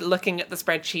worth looking at the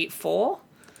spreadsheet for?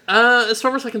 As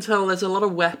far as I can tell, there's a lot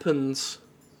of weapons.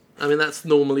 I mean, that's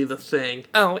normally the thing.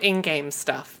 Oh, in-game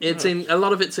stuff. It's a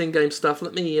lot of it's in-game stuff.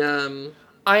 Let me.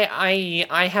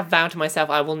 I have vowed to myself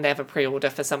I will never pre-order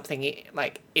for something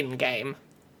like in-game.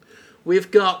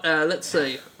 We've got let's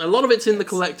see, a lot of it's in the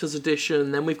collector's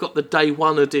edition. Then we've got the day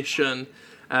one edition,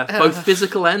 both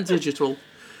physical and digital.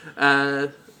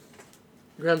 Ground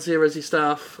Zeroes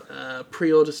stuff,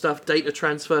 pre-order stuff, data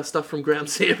transfer stuff from Ground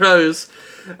Zeroes,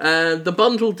 the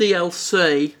bundle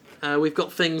DLC. We've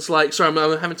got things like... Sorry,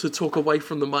 I'm having to talk away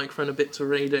from the microphone a bit to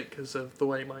read it because of the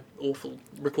way my awful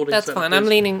recording That's setup fine.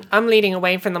 is. I'm leaning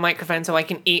away from the microphone so I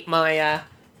can eat my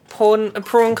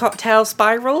prawn cocktail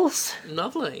spirals.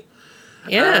 Lovely.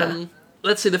 Yeah.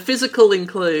 Let's see. The physical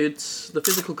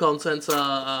contents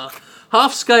are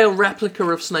half-scale replica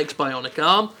of Snake's bionic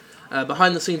arm,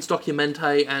 behind-the-scenes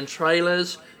documentary and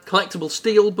trailers, collectible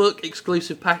steelbook,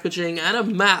 exclusive packaging, and a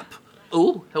map.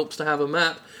 Ooh, helps to have a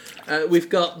map. We've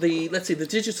got the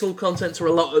digital contents are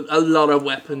a lot of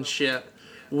weapon shit.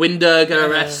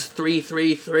 Windurger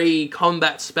S333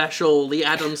 Combat Special, the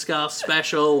Adam Scar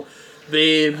Special,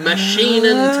 the Machine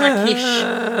and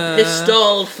Takish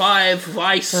Pistol 5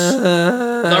 Vice,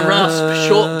 the Rasp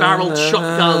short-barreled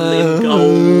shotgun in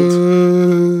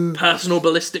gold, personal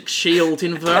ballistic shield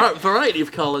in variety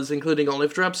of colours, including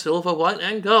olive drab, silver, white,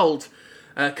 and gold.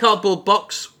 Cardboard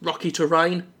box, rocky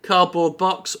terrain. Cardboard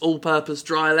box, all-purpose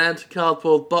dryland.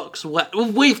 Cardboard box,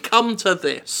 we've come to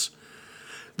this.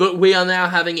 But we are now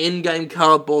having in-game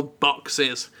cardboard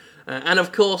boxes. And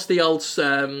of course the old,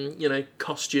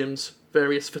 costumes,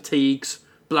 various fatigues,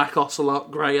 black ocelot,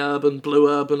 grey urban, blue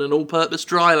urban, and all-purpose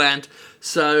dryland.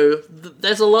 So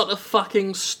there's a lot of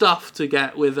fucking stuff to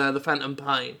get with the Phantom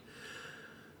Pain.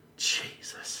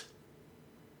 Jesus.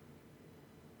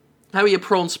 How are your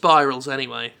prawn spirals,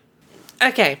 anyway?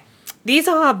 Okay. These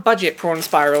are budget prawn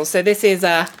spirals. So this is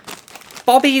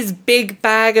Bobby's big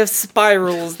bag of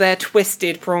spirals. They're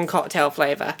twisted prawn cocktail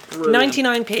flavour.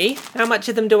 99p. How much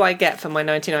of them do I get for my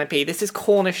 99p? This is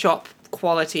corner shop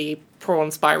quality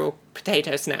prawn spiral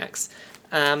potato snacks.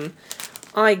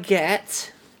 I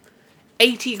get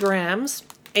 80 grams.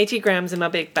 80 grams in my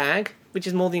big bag, which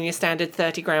is more than your standard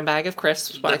 30-gram bag of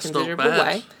crisps by a considerable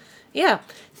way. Yeah.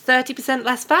 30%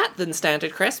 less fat than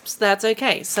standard crisps, that's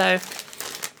okay. So,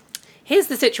 here's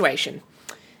the situation.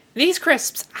 These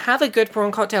crisps have a good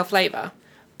prawn cocktail flavour,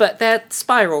 but they're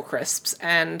spiral crisps,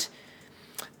 and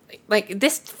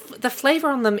the flavour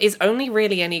on them is only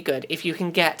really any good if you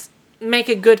can make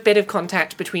a good bit of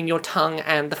contact between your tongue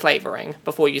and the flavouring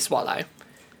before you swallow.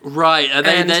 Right,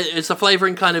 is the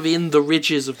flavouring kind of in the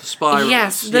ridges of the spirals?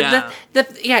 Yes,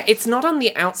 it's not on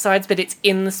the outsides, but it's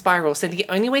in the spiral. So the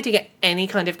only way to get any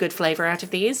kind of good flavour out of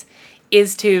these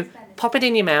is to pop it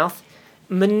in your mouth,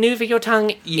 maneuver your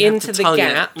tongue into the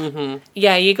gap.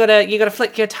 Yeah, you gotta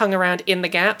flick your tongue around in the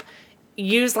gap.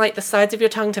 Use like the sides of your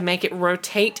tongue to make it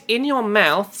rotate in your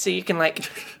mouth so you can like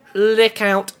lick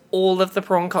out all of the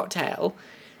prawn cocktail,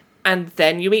 and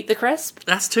then you eat the crisp.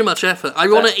 That's too much effort. I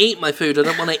want to eat my food. I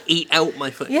don't want to eat out my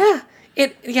food.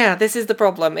 Yeah, this is the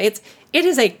problem. It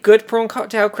is a good prawn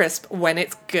cocktail crisp when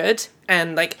it's good,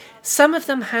 and like some of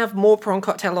them have more prawn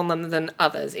cocktail on them than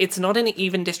others. It's not an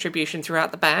even distribution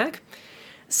throughout the bag.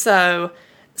 So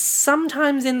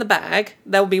sometimes in the bag,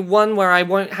 there'll be one where I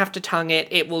won't have to tongue it.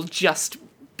 It will just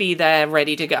be there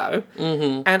ready to go.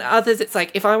 And others, it's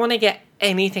like, if I want to get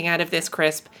anything out of this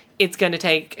crisp, it's going to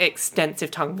take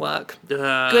extensive tongue work.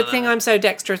 Good thing I'm so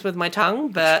dexterous with my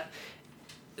tongue, but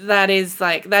that is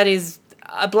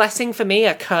a blessing for me,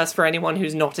 a curse for anyone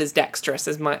who's not as dexterous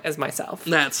as myself.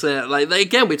 That's it. Like, we're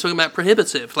talking about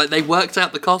prohibitive. Like, they worked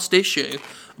out the cost issue,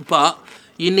 but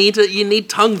you need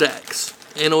tongue dex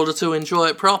in order to enjoy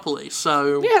it properly.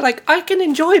 So yeah, like I can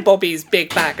enjoy Bobby's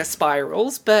big bag of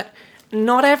spirals, but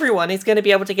not everyone is going to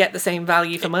be able to get the same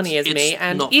value for money as me,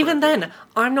 and even then,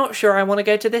 I'm not sure I want to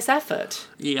go to this effort.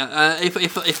 Yeah,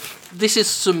 if this is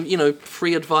some,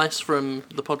 free advice from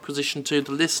the Podquisition to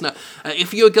the listener,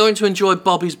 if you're going to enjoy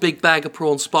Bobby's big bag of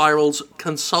prawn spirals,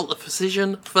 consult a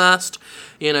physician first.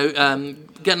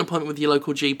 Get an appointment with your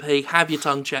local GP, have your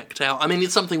tongue checked out. I mean,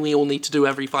 it's something we all need to do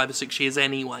every 5 or 6 years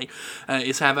anyway,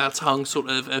 is have our tongue sort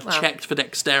of checked for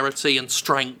dexterity and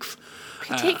strength.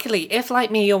 Particularly if, like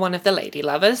me, you're one of the lady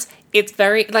lovers, it's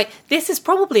very, this is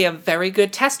probably a very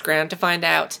good test ground to find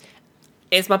out,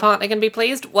 is my partner going to be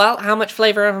pleased? Well, how much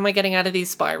flavour am I getting out of these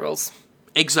spirals?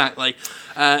 Exactly.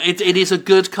 It is a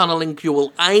good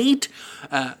cunnilingual aid.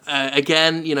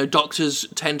 Again, doctors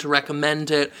tend to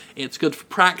recommend it. It's good for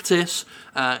practice.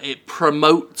 It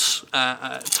promotes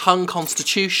tongue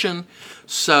constitution.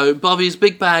 So Bobby's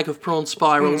big bag of prawn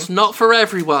spirals, not for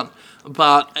everyone,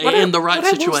 but in the right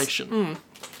situation.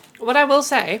 What I will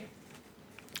say,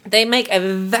 they make a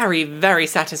very, very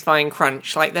satisfying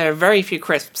crunch. Like, there are very few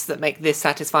crisps that make this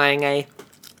satisfying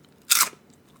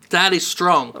That is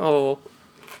strong. Oh.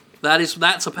 That's a power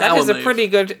move.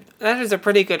 That is a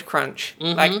pretty good crunch.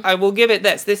 Like, I will give it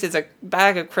this. This is a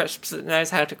bag of crisps that knows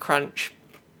how to crunch.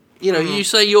 You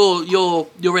say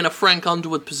you're in a Frank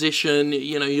Underwood position.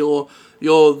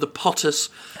 You're the Potus.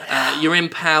 You're in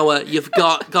power. You've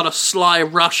got a sly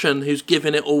Russian who's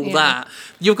giving it all that.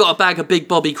 You've got a bag of Big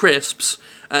Bobby crisps.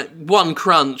 One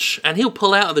crunch, and he'll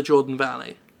pull out of the Jordan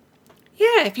Valley.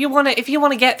 Yeah, if you want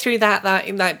to get through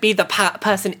that be the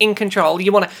person in control.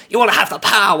 You want to have the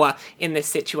power in this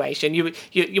situation. You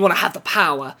want to have the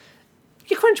power.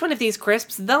 You crunch one of these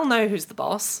crisps, they'll know who's the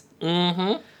boss.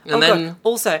 And God.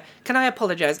 Also, can I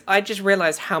apologise? I just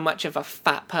realised how much of a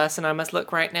fat person I must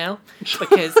look right now,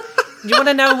 because you want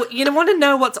to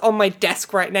know what's on my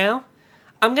desk right now.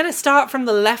 I'm going to start from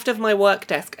the left of my work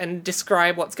desk and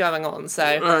describe what's going on.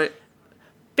 So, right.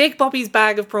 Big Bobby's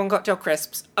bag of prawn cocktail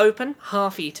crisps, open,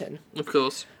 half eaten. Of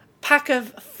course. Pack of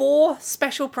 4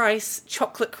 special price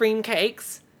chocolate cream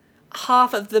cakes.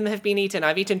 Half of them have been eaten.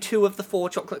 I've eaten 2 of the 4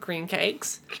 chocolate cream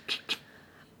cakes.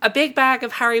 A big bag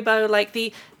of Haribo, like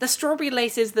the strawberry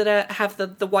laces that have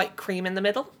the white cream in the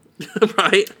middle.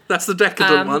 Right, that's the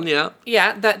decadent one, yeah.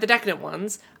 Yeah, the decadent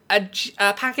ones. A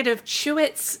packet of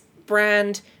Chewits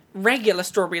brand regular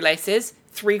strawberry laces,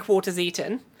 3/4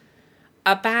 eaten.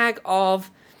 A bag of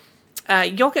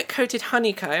yogurt-coated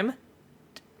honeycomb,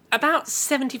 about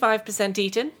 75%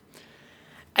 eaten.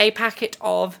 A packet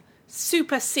of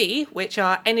Super C, which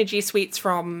are energy sweets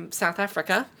from South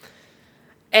Africa.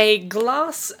 A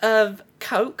glass of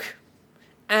Coke,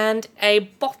 and a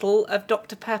bottle of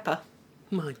Dr. Pepper.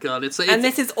 My God, it's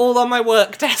this is all on my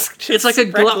work desk. It's like a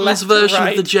gluttonous version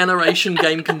of the Generation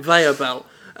Game conveyor belt.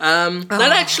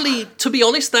 That actually, to be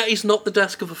honest, that is not the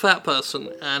desk of a fat person,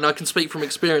 and I can speak from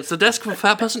experience. The desk of a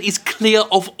fat person is clear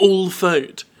of all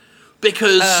food,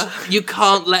 because you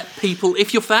can't let people.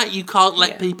 If you're fat, you can't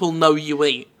let people know you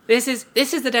eat. This is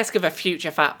the desk of a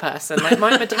future fat person. Like,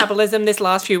 my metabolism this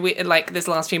last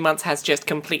few months has just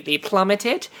completely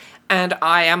plummeted, and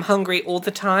I am hungry all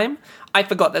the time. I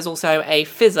forgot there's also a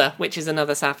fizzer, which is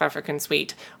another South African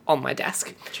sweet, on my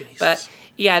desk. Jesus. But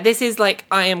yeah, this is like,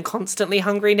 I am constantly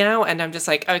hungry now, and I'm just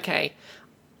like, okay,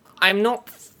 I'm not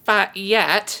fat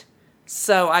yet,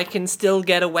 so I can still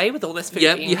get away with all this food.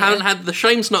 Yeah, you haven't had, the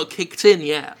shame's not kicked in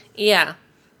yet. Yeah,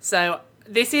 so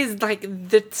this is like,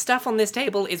 the stuff on this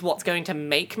table is what's going to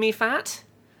make me fat,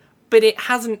 but it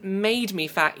hasn't made me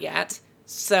fat yet,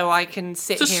 so I can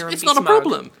sit here and it's be not smug. a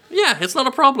problem. Yeah, it's not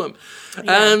a problem.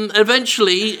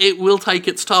 Eventually, it will take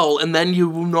its toll, and then you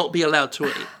will not be allowed to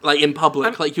eat, like, in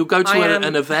public. Like, you'll go to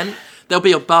an event, there'll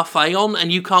be a buffet on,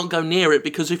 and you can't go near it,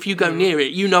 because if you go near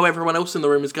it, you know everyone else in the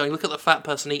room is going, look at the fat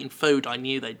person eating food, I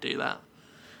knew they'd do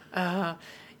that.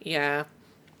 Yeah.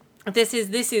 This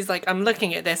is like, I'm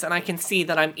looking at this, and I can see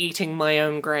that I'm eating my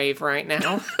own grave right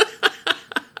now.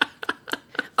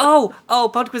 Oh,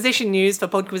 Podquisition news for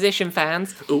Podquisition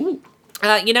fans. Ooh.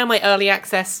 You know my early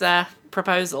access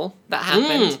proposal that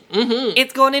happened?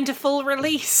 It's gone into full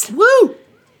release. Woo!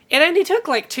 It only took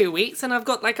like 2 weeks, and I've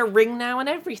got like a ring now and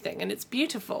everything, and it's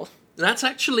beautiful. That's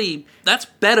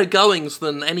better goings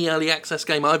than any early access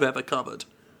game I've ever covered.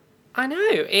 I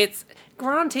know. It's,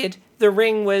 granted, the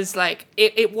ring was like,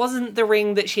 it wasn't the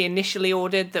ring that she initially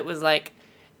ordered that was like,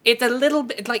 it's a little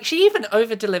bit, like, she even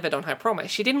over-delivered on her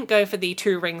promise. She didn't go for the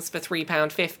 2 rings for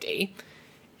 £3.50.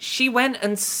 She went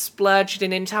and splurged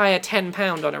an entire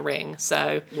 £10 on a ring,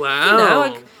 so... Wow. You know,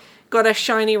 I got a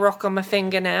shiny rock on my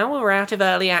finger now. We're out of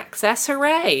early access.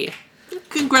 Hooray!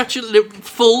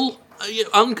 Full,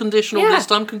 unconditional this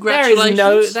time.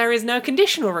 Congratulations. There is no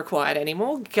conditional required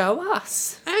anymore. Go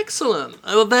us. Excellent.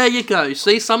 Well, there you go.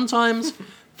 See, sometimes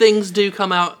things do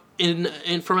come out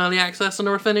in from early access and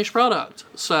are a finished product.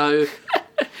 So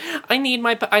I need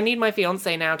my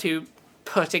fiance now to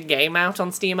put a game out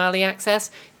on Steam Early Access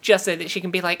just so that she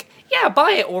can be like, yeah,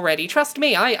 buy it already. Trust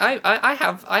me,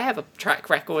 I have a track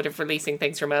record of releasing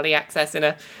things from Early Access in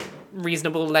a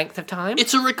reasonable length of time.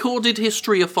 It's a recorded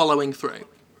history of following through.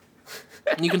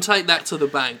 And you can take that to the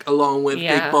bank, along with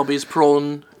Big Bobby's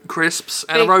prawn crisps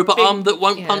and a robot arm that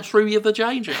won't punch through your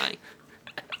vajayjay.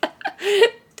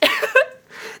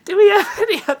 Do we have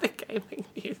any other gaming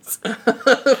news?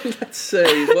 Let's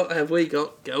see, what have we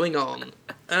got going on?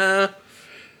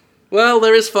 Well,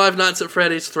 there is Five Nights at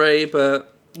Freddy's 3,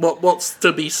 but what's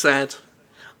to be said?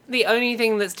 The only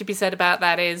thing that's to be said about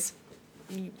that is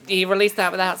he released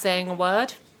that without saying a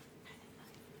word.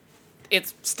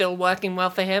 It's still working well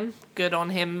for him. Good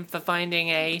on him for finding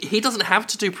a... He doesn't have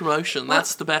to do promotion.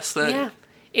 That's the best thing. Yeah,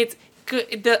 it's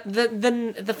good.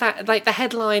 The fact, like, the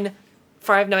headline,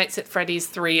 Five Nights at Freddy's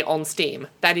 3 on Steam.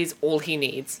 That is all he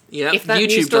needs. Yeah, if that YouTube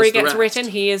news story does the gets rest.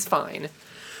 written, he is fine.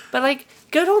 But, like,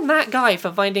 good on that guy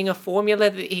for finding a formula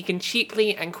that he can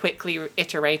cheaply and quickly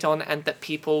iterate on and that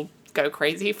people go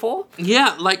crazy for.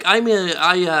 Yeah, like, I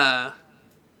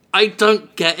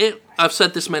don't get it. I've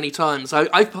said this many times.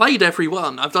 I've played every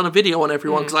one. I've done a video on every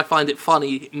one because I find it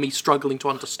funny, me struggling to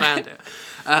understand it.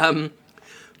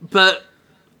 But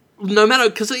no matter,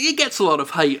 because it gets a lot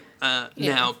of hate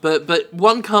now, but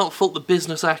one can't fault the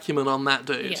business acumen on that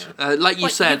dude. Yeah. Like you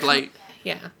said, like...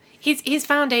 Yeah. He's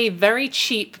found a very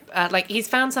cheap, he's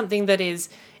found something that is,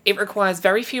 it requires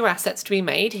very few assets to be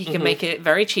made. He can make it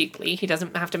very cheaply. He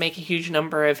doesn't have to make a huge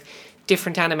number of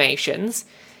different animations.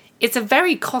 It's a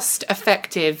very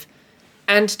cost-effective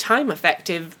and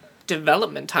time-effective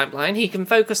development timeline. He can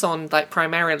focus on, like,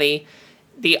 primarily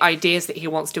the ideas that he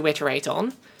wants to iterate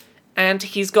on, and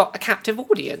he's got a captive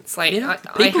audience. Like, I have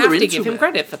to give him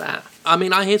credit for that. I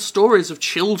mean, I hear stories of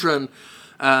children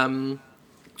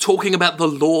talking about the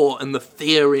lore and the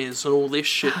theories and all this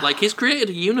shit. Like, he's created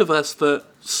a universe that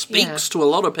speaks to a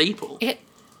lot of people.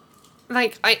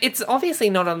 It's obviously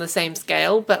not on the same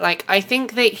scale, but, like, I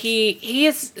think that he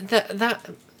is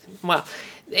well,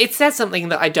 it says something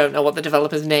that I don't know what the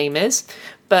developer's name is,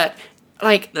 but,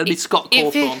 like... That'd be Scott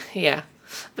Cawthon.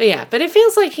 But it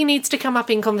feels like he needs to come up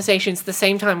in conversations at the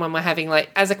same time when we're having, like,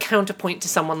 as a counterpoint to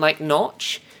someone like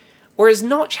Notch. Whereas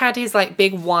Notch had his, like,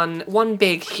 one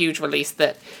big, huge release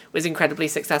that was incredibly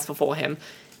successful for him.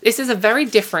 This is a very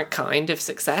different kind of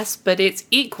success, but it's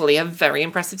equally a very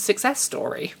impressive success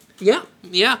story. Yeah.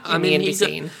 I mean,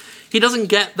 he doesn't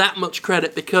get that much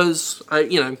credit because,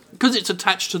 because it's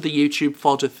attached to the YouTube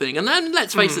fodder thing. And then,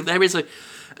 let's face it, there is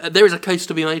a case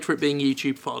to be made for it being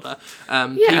YouTube fodder.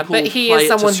 People but he play is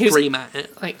someone to scream at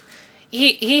it. Like,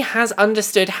 he has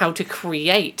understood how to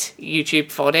create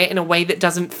YouTube fodder in a way that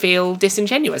doesn't feel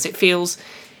disingenuous. It feels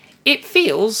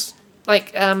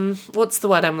like, what's the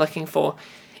word I'm looking for?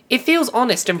 It feels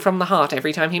honest and from the heart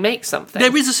every time he makes something.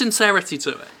 There is a sincerity to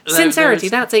it. Sincerity,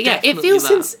 that's it, yeah. It feels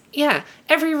that.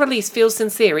 Every release feels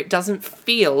sincere. It doesn't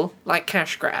feel like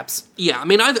cash grabs. Yeah, I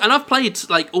mean, I've played,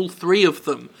 like, all 3 of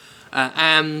them,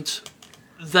 and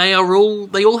they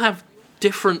all have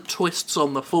different twists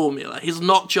on the formula. He's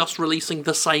not just releasing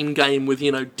the same game with,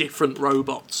 different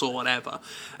robots or whatever.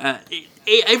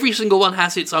 Every single one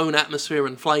has its own atmosphere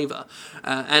and flavour.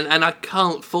 And I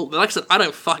can't fault... Like I said, I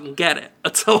don't fucking get it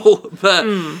at all. But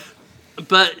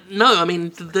no, I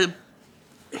mean,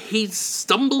 he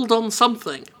stumbled on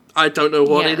something. I don't know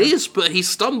what it is, but he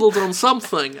stumbled on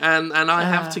something, and I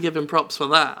have to give him props for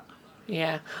that.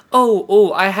 Yeah.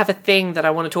 Oh, I have a thing that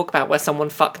I want to talk about where someone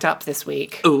fucked up this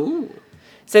week. Ooh.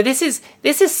 So this is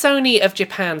Sony of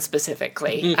Japan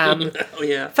specifically. Oh,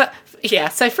 yeah.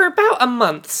 So for about a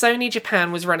month, Sony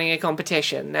Japan was running a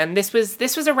competition, and this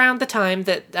was around the time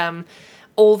that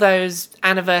all those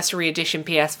anniversary edition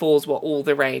PS4s were all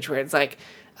the rage, where it's like,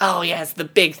 oh yeah, it's the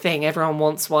big thing, everyone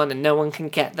wants one and no one can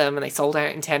get them, and they sold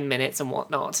out in 10 minutes and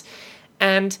whatnot.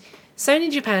 And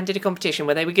Sony Japan did a competition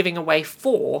where they were giving away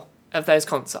 4 of those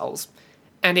consoles.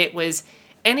 And it was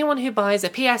anyone who buys a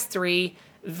PS3,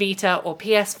 Vita, or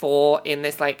PS4 in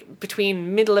this, like,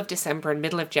 between middle of December and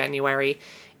middle of January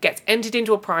gets entered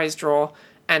into a prize draw,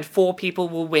 and 4 people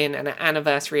will win an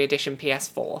anniversary edition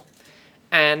PS4.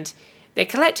 And they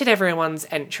collected everyone's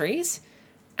entries,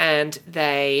 and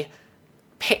they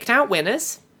picked out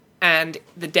winners, and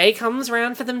the day comes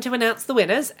around for them to announce the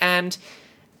winners, and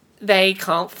they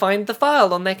can't find the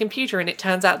file on their computer, and it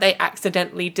turns out they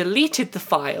accidentally deleted the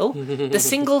file, the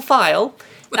single file,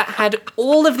 that had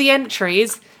all of the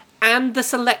entries and the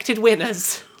selected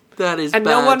winners. That is and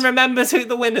bad. No one remembers who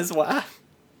the winners were.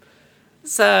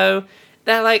 So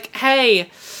they're like, hey,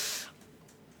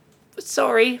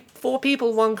 sorry, 4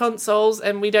 people won consoles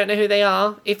and we don't know who they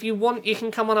are. If you want, you can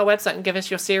come on our website and give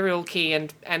us your serial key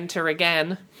and enter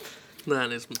again.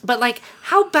 That is... But, like,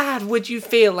 how bad would you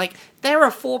feel? Like, there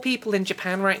are 4 people in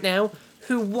Japan right now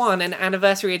who won an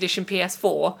anniversary edition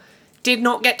PS4, did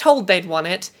not get told they'd won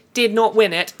it, did not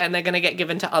win it, and they're going to get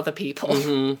given to other people.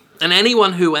 Mm-hmm. And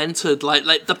anyone who entered, like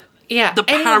the anyone,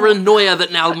 paranoia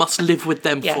that now must live with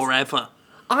them forever.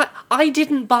 I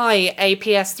didn't buy a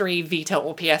PS3, Vita,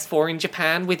 or PS4 in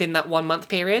Japan within that 1 month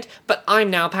period, but I'm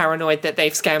now paranoid that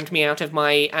they've scammed me out of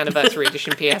my anniversary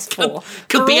edition PS4.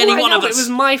 Could be any one of us. It was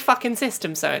my fucking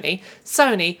system, Sony.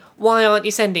 Sony, why aren't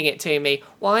you sending it to me?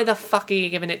 Why the fuck are you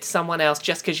giving it to someone else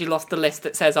just because you lost the list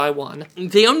that says I won?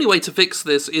 The only way to fix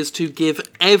this is to give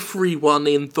everyone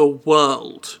in the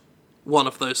world one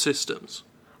of those systems.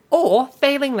 Or,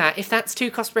 failing that, if that's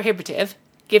too cost prohibitive,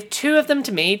 give 2 of them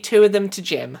to me, 2 of them to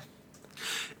Jim.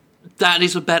 That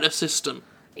is a better system.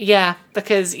 Yeah,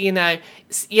 because, you know,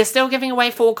 you're still giving away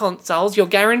 4 consoles, you're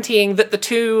guaranteeing that the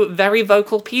 2 very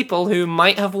vocal people who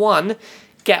might have won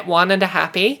get one and are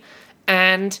happy,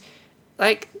 and,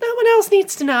 like, no one else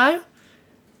needs to know.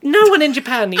 No one in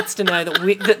Japan needs to know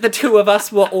that the 2 of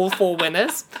us were all 4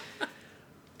 winners.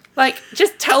 Like,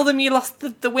 just tell them you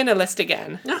lost the winner list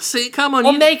again. That's it, come on.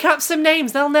 Or make up some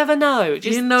names, they'll never know.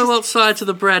 You know what side of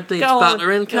the bread needs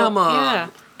buttering, come on. Yeah,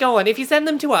 go on. If you send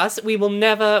them to us, we will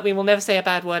never say a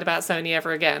bad word about Sony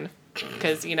ever again.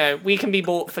 Because, you know, we can be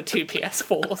bought for 2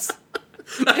 PS4s.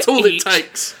 That's all it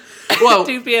takes. Well,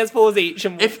 2 PS4s each,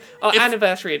 and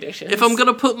anniversary editions. If I'm going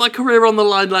to put my career on the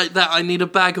line like that, I need a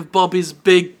bag of Bobby's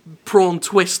big prawn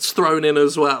twists thrown in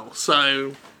as well,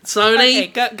 so...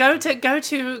 Sony, okay, go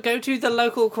to the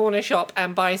local corner shop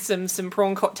and buy some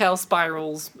prawn cocktail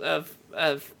spirals of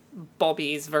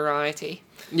Bobby's variety.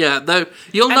 Yeah, though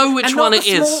you'll know which one it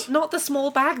is. Not the small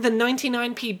bag, the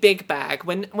 99p big bag.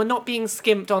 We're not being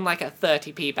skimped on like a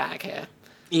 30p bag here.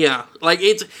 Yeah, like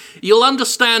you'll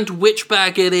understand which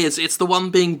bag it is. It's the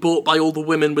one being bought by all the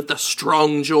women with the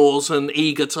strong jaws and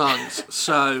eager tongues.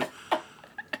 So.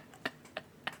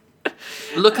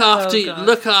 Look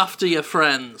after your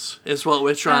friends, is what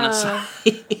we're trying to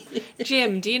say.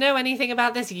 Jim, do you know anything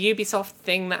about this Ubisoft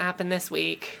thing that happened this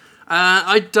week?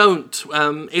 I don't.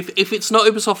 If it's not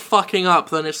Ubisoft fucking up,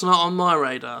 then it's not on my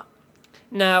radar.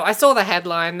 No, I saw the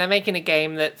headline. They're making a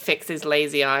game that fixes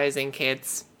lazy eyes in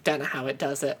kids. Don't know how it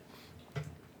does it.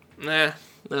 Nah.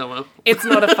 Oh well. It's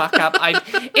not a fuck up.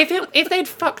 If they'd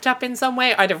fucked up in some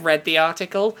way, I'd have read the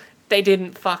article. They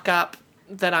didn't fuck up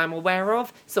that I'm aware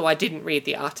of, so I didn't read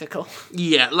the article.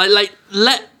 Yeah,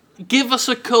 give us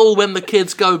a call when the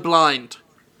kids go blind.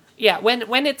 Yeah,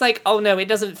 when it's like, oh no, it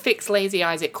doesn't fix lazy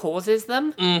eyes, it causes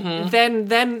them. Mm-hmm.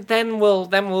 Then we'll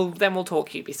talk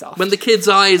Ubisoft. When the kids'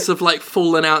 eyes have like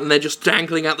fallen out and they're just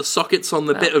dangling out the sockets on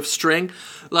the bit of string,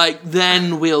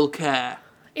 then we'll care.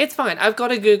 It's fine. I've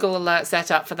got a Google alert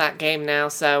set up for that game now,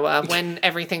 so when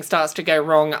everything starts to go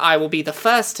wrong, I will be the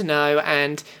first to know,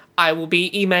 and I will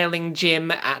be emailing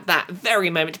Jim at that very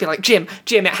moment to be like, Jim,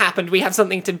 it happened. We have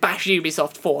something to bash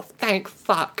Ubisoft for. Thank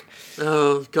fuck.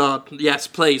 Oh, God. Yes,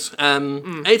 please.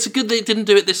 It's good that it didn't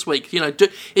do it this week. You know,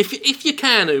 if you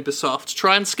can, Ubisoft,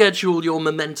 try and schedule your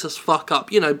momentous fuck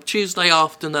up, Tuesday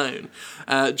afternoon.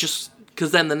 Just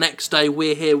because then the next day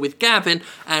we're here with Gavin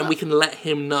and we can let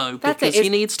him know because he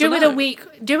needs to know.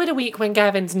 Do it a week when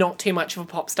Gavin's not too much of a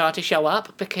pop star to show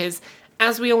up, because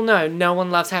as we all know, no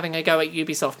one loves having a go at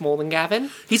Ubisoft more than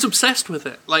Gavin. He's obsessed with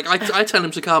it. Like, I tell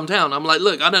him to calm down. I'm like,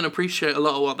 look, I don't appreciate a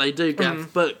lot of what they do,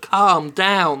 Gav, but calm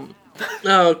down.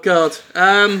 Oh, God.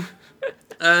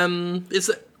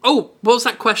 What was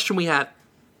that question we had?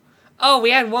 Oh,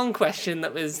 we had one question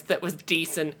that was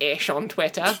decent-ish on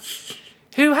Twitter.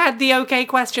 Who had the okay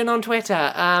question on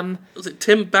Twitter? Was it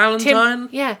Tim Ballantyne?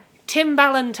 Tim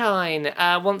Ballantyne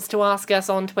wants to ask us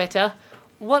on Twitter,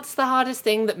 what's the hardest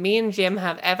thing that me and Jim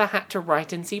have ever had to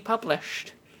write and see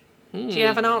published? Do you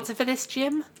have an answer for this,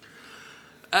 Jim?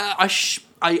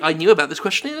 I knew about this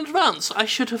question in advance. I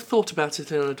should have thought about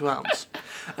it in advance.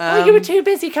 You were too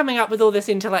busy coming up with all this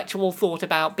intellectual thought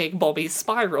about Big Bobby's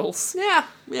spirals. Yeah.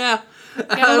 You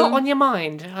had a lot on your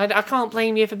mind. I can't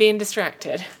blame you for being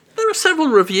distracted. There are several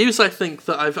reviews, I think,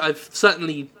 that I've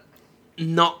certainly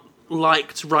not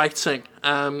liked writing.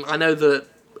 I know that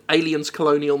Aliens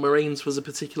Colonial Marines was a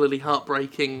particularly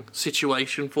heartbreaking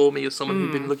situation for me as someone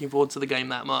who'd been looking forward to the game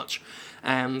that much,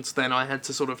 and then I had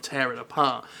to sort of tear it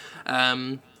apart.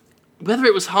 Whether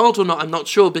it was hard or not, I'm not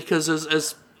sure, because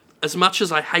as much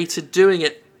as I hated doing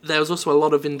it, there was also a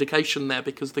lot of vindication there,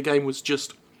 because the game was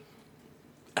just...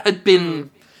 had been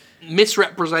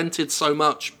misrepresented so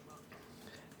much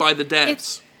by the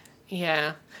devs.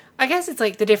 Yeah. I guess it's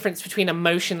like the difference between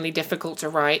emotionally difficult to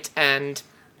write and,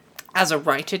 as a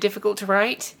writer, difficult to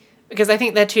write. Because I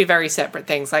think they're two very separate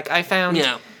things. Like, I found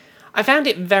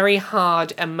it very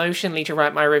hard emotionally to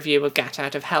write my review of Gat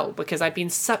Out of Hell, because I've been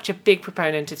such a big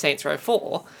proponent of Saints Row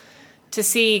 4. To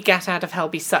see Gat Out of Hell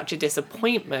be such a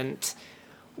disappointment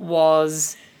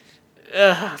was...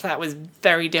 that was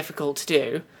very difficult to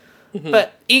do. Mm-hmm.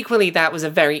 But equally, that was a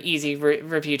very easy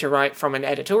review to write from an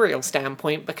editorial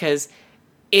standpoint, because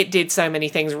it did so many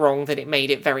things wrong that it made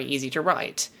it very easy to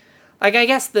write. Like, I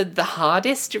guess the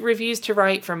hardest reviews to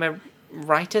write from a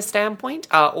writer standpoint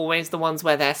are always the ones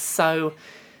where they're so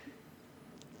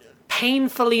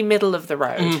painfully middle of the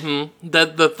road. Mm-hmm.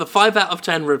 The 5 out of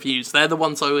 10 reviews, they're the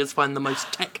ones I always find the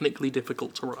most technically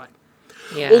difficult to write.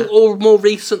 Yeah. Or more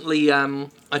recently, I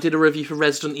did a review for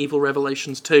Resident Evil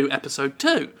Revelations 2, Episode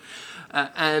 2.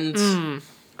 And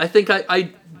I think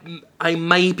I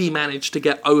maybe managed to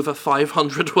get over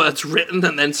 500 words written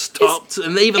and then stopped.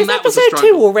 And even that was a struggle. Is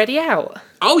Episode 2 already out?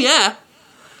 Oh, yeah.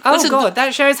 Oh, God,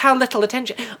 that shows how little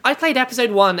attention... I played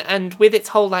Episode 1, and with its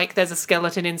whole, like, there's a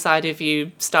skeleton inside of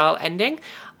you style ending...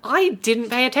 I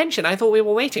didn't pay attention. I thought we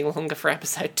were waiting longer for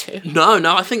Episode 2. No,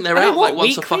 I think they're out like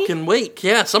once a fucking week.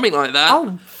 Yeah, something like that.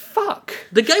 Oh, fuck.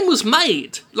 The game was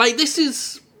made. Like, this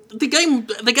is... The game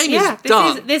is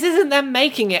done. This isn't them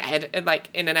making it, like,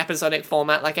 in an episodic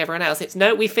format like everyone else. It's,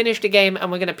 no, we finished a game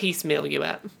and we're going to piecemeal you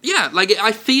it. Yeah, like,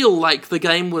 I feel like the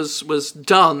game was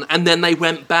done, and then they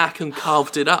went back and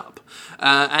carved it up.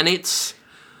 And it's...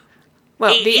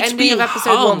 Well, the ending of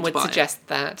Episode 1 would suggest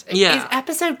that. Yeah. Is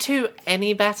Episode 2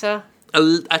 any better?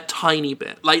 A tiny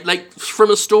bit. Like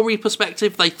from a story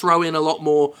perspective, they throw in a lot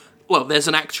more... Well, there's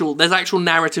actual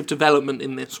narrative development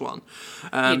in this one.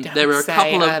 There are a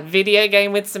couple of video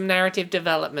game with some narrative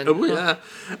development. Oh yeah,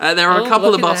 there are a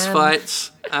couple of boss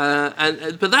fights,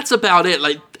 but that's about it.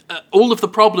 Like all of the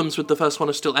problems with the first one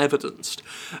are still evidenced,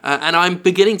 and I'm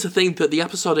beginning to think that the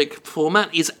episodic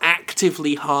format is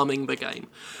actively harming the game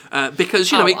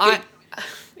because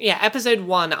Episode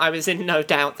 1, I was in no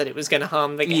doubt that it was going to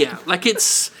harm the game. Yeah, like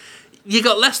you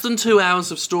got less than 2 hours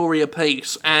of story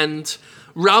apiece, and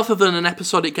rather than an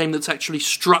episodic game that's actually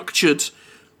structured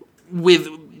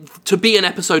to be an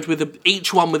episode with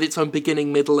each one with its own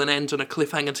beginning, middle, and end, and a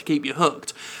cliffhanger to keep you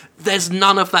hooked, there's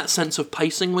none of that sense of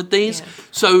pacing with these. Yeah.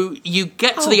 So you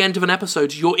get to the end of an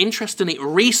episode, your interest in it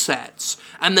resets,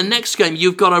 and the next game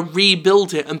you've got to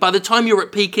rebuild it, and by the time you're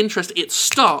at peak interest, it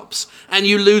stops, and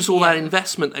you lose all that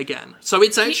investment again. So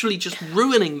it's actually just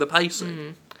ruining the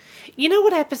pacing. You know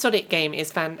what episodic game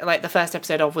is like the first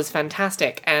episode of was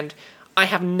fantastic, and I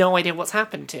have no idea what's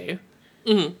happened to?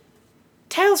 Mm-hmm.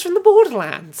 Tales from the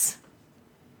Borderlands.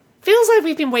 Feels like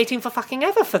we've been waiting for fucking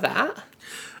ever for that.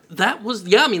 That was...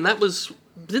 Yeah, I mean, that was...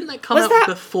 Didn't that come out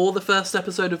before the first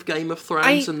episode of Game of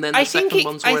Thrones, and then the second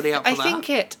one's already out for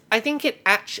that? I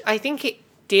think it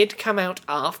did come out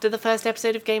after the first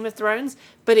episode of Game of Thrones,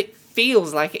 but it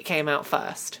feels like it came out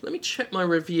first. Let me check my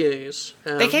reviews.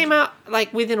 They came out,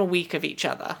 like, within a week of each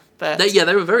other. But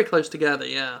they were very close together,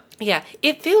 yeah. Yeah,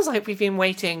 it feels like we've been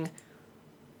waiting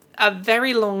a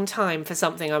very long time for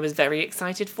something I was very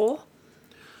excited for.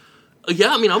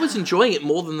 Yeah, I mean, I was enjoying it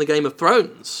more than the Game of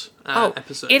Thrones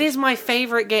episode. It is my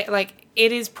favourite game. Like,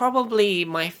 it is probably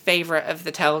my favourite of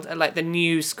the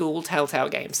new school Telltale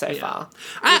games so far.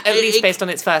 At least based on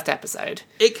its first episode.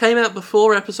 It came out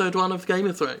before episode 1 of Game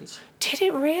of Thrones. Did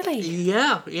it really?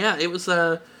 Yeah, it was...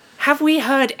 Have we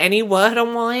heard any word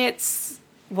on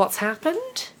what's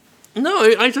happened?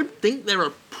 No, I don't think there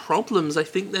are problems. I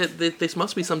think that this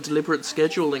must be some deliberate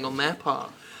scheduling on their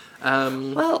part.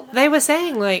 Well, they were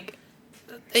saying, like...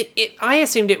 I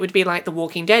assumed it would be like The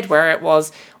Walking Dead, where it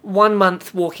was 1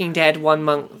 month Walking Dead, 1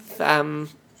 month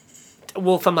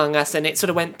Wolf Among Us, and it sort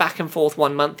of went back and forth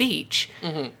 1 month each.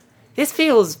 Mm-hmm. This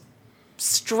feels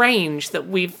strange that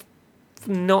we've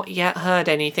not yet heard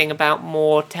anything about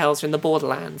more Tales from the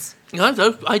Borderlands.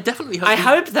 I definitely hope. I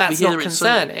hope that's not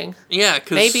concerning. Yeah,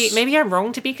 because maybe I'm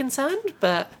wrong to be concerned,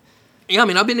 but. Yeah, I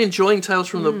mean, I've been enjoying Tales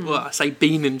from the... Well, I say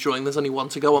been enjoying, there's only one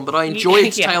to go on, but I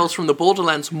enjoyed Tales from the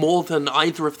Borderlands more than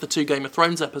either of the 2 Game of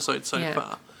Thrones episodes so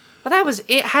far. Well,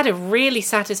 it had a really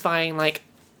satisfying, like,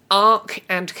 arc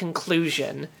and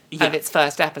conclusion of its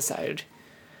first episode.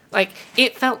 Like,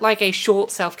 it felt like a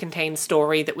short, self-contained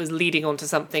story that was leading on to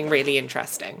something really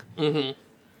interesting. Mm-hmm.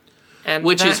 And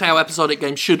which is how episodic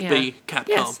games should be, Capcom.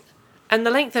 Yes. And the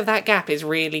length of that gap is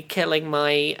really killing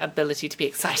my ability to be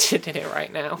excited in it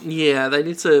right now. Yeah, they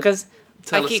need to. Because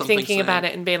I keep thinking about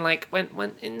it and being like, when's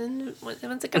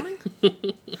it coming?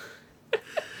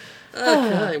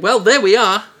 Okay, well, there we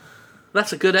are.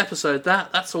 That's a good episode.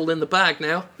 That's all in the bag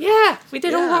now. Yeah, we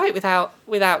did all right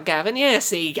without Gavin. Yeah,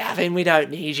 see, Gavin, we don't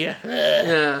need you.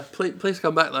 Yeah, please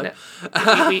come back though.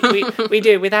 No, we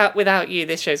do. Without you,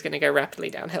 this show's going to go rapidly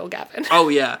downhill, Gavin. Oh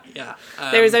yeah.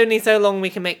 There is only so long we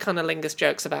can make cunnilingus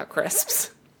jokes about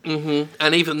crisps. Mm-hmm.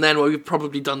 And even then, we've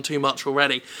probably done too much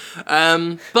already.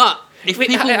 But if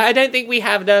people, I don't think we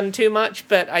have done too much,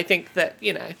 but I think that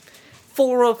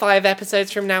 4 or 5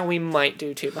 episodes from now, we might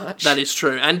do too much. That is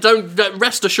true. And don't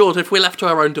rest assured, if we're left to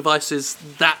our own devices,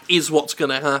 that is what's going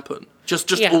to happen. Just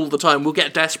all the time. We'll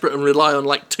get desperate and rely on,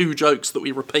 2 jokes that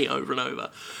we repeat over and over.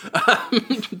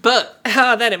 But...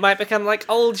 then it might become like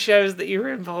old shows that you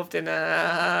were involved in.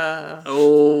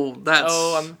 Oh, that's...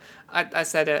 Oh, I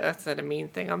said a mean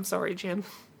thing. I'm sorry, Jim.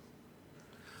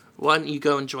 Why don't you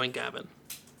go and join Gavin?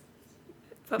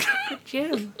 But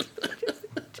Jim...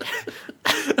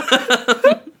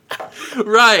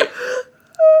 Right.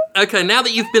 Okay, now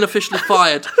that you've been officially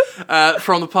fired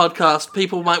from the podcast,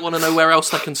 people might want to know where else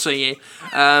they can see you.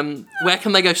 Where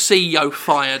can they go see yo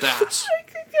fired ass? I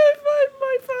could go find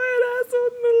my fired ass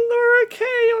on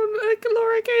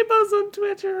Laura K Buzz on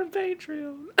Twitter and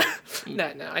Patreon.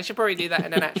 No, I should probably do that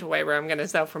in an actual way where I'm going to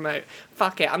self-promote.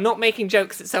 Fuck it, I'm not making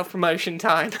jokes at self-promotion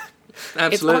time.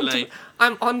 Absolutely.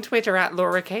 I'm on Twitter at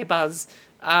Laura K Buzz.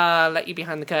 Let you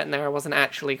behind the curtain there, I wasn't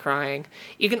actually crying.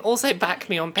 You can also back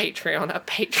me on Patreon at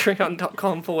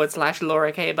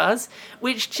patreon.com/Laura K Buzz,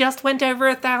 which just went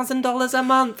over $1,000 a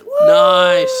month. Woo!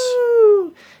 Nice.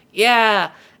 Yeah.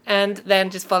 And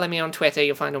then just follow me on Twitter,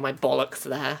 you'll find all my bollocks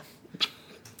there.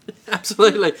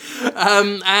 Absolutely.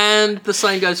 And the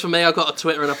same goes for me. I've got a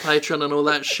Twitter and a Patreon and all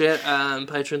that shit.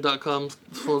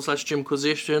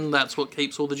 Patreon.com/Gymquisition. That's what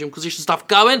keeps all the Gymquisition stuff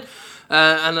going.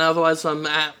 And otherwise, I'm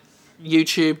at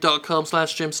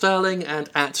youtube.com/Jim Sterling and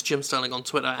at Jim Sterling on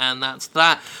Twitter, and that's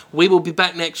that. We will be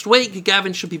back next week.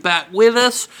 Gavin should be back with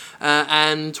us,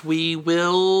 and we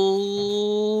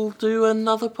will do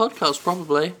another podcast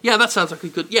probably. Yeah, that sounds like a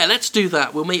good... Yeah, let's do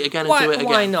that. We'll meet again and do it again.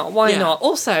 Why not? Why not?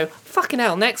 Also, fucking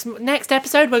hell, next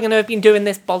episode we're going to have been doing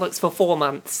this bollocks for 4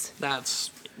 months. That's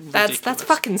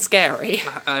fucking scary.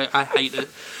 I hate it.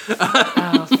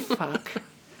 Oh, fuck.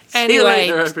 Anyway,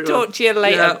 talk to you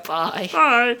later. Yeah. Bye.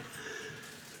 Bye.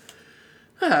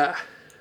 Ah.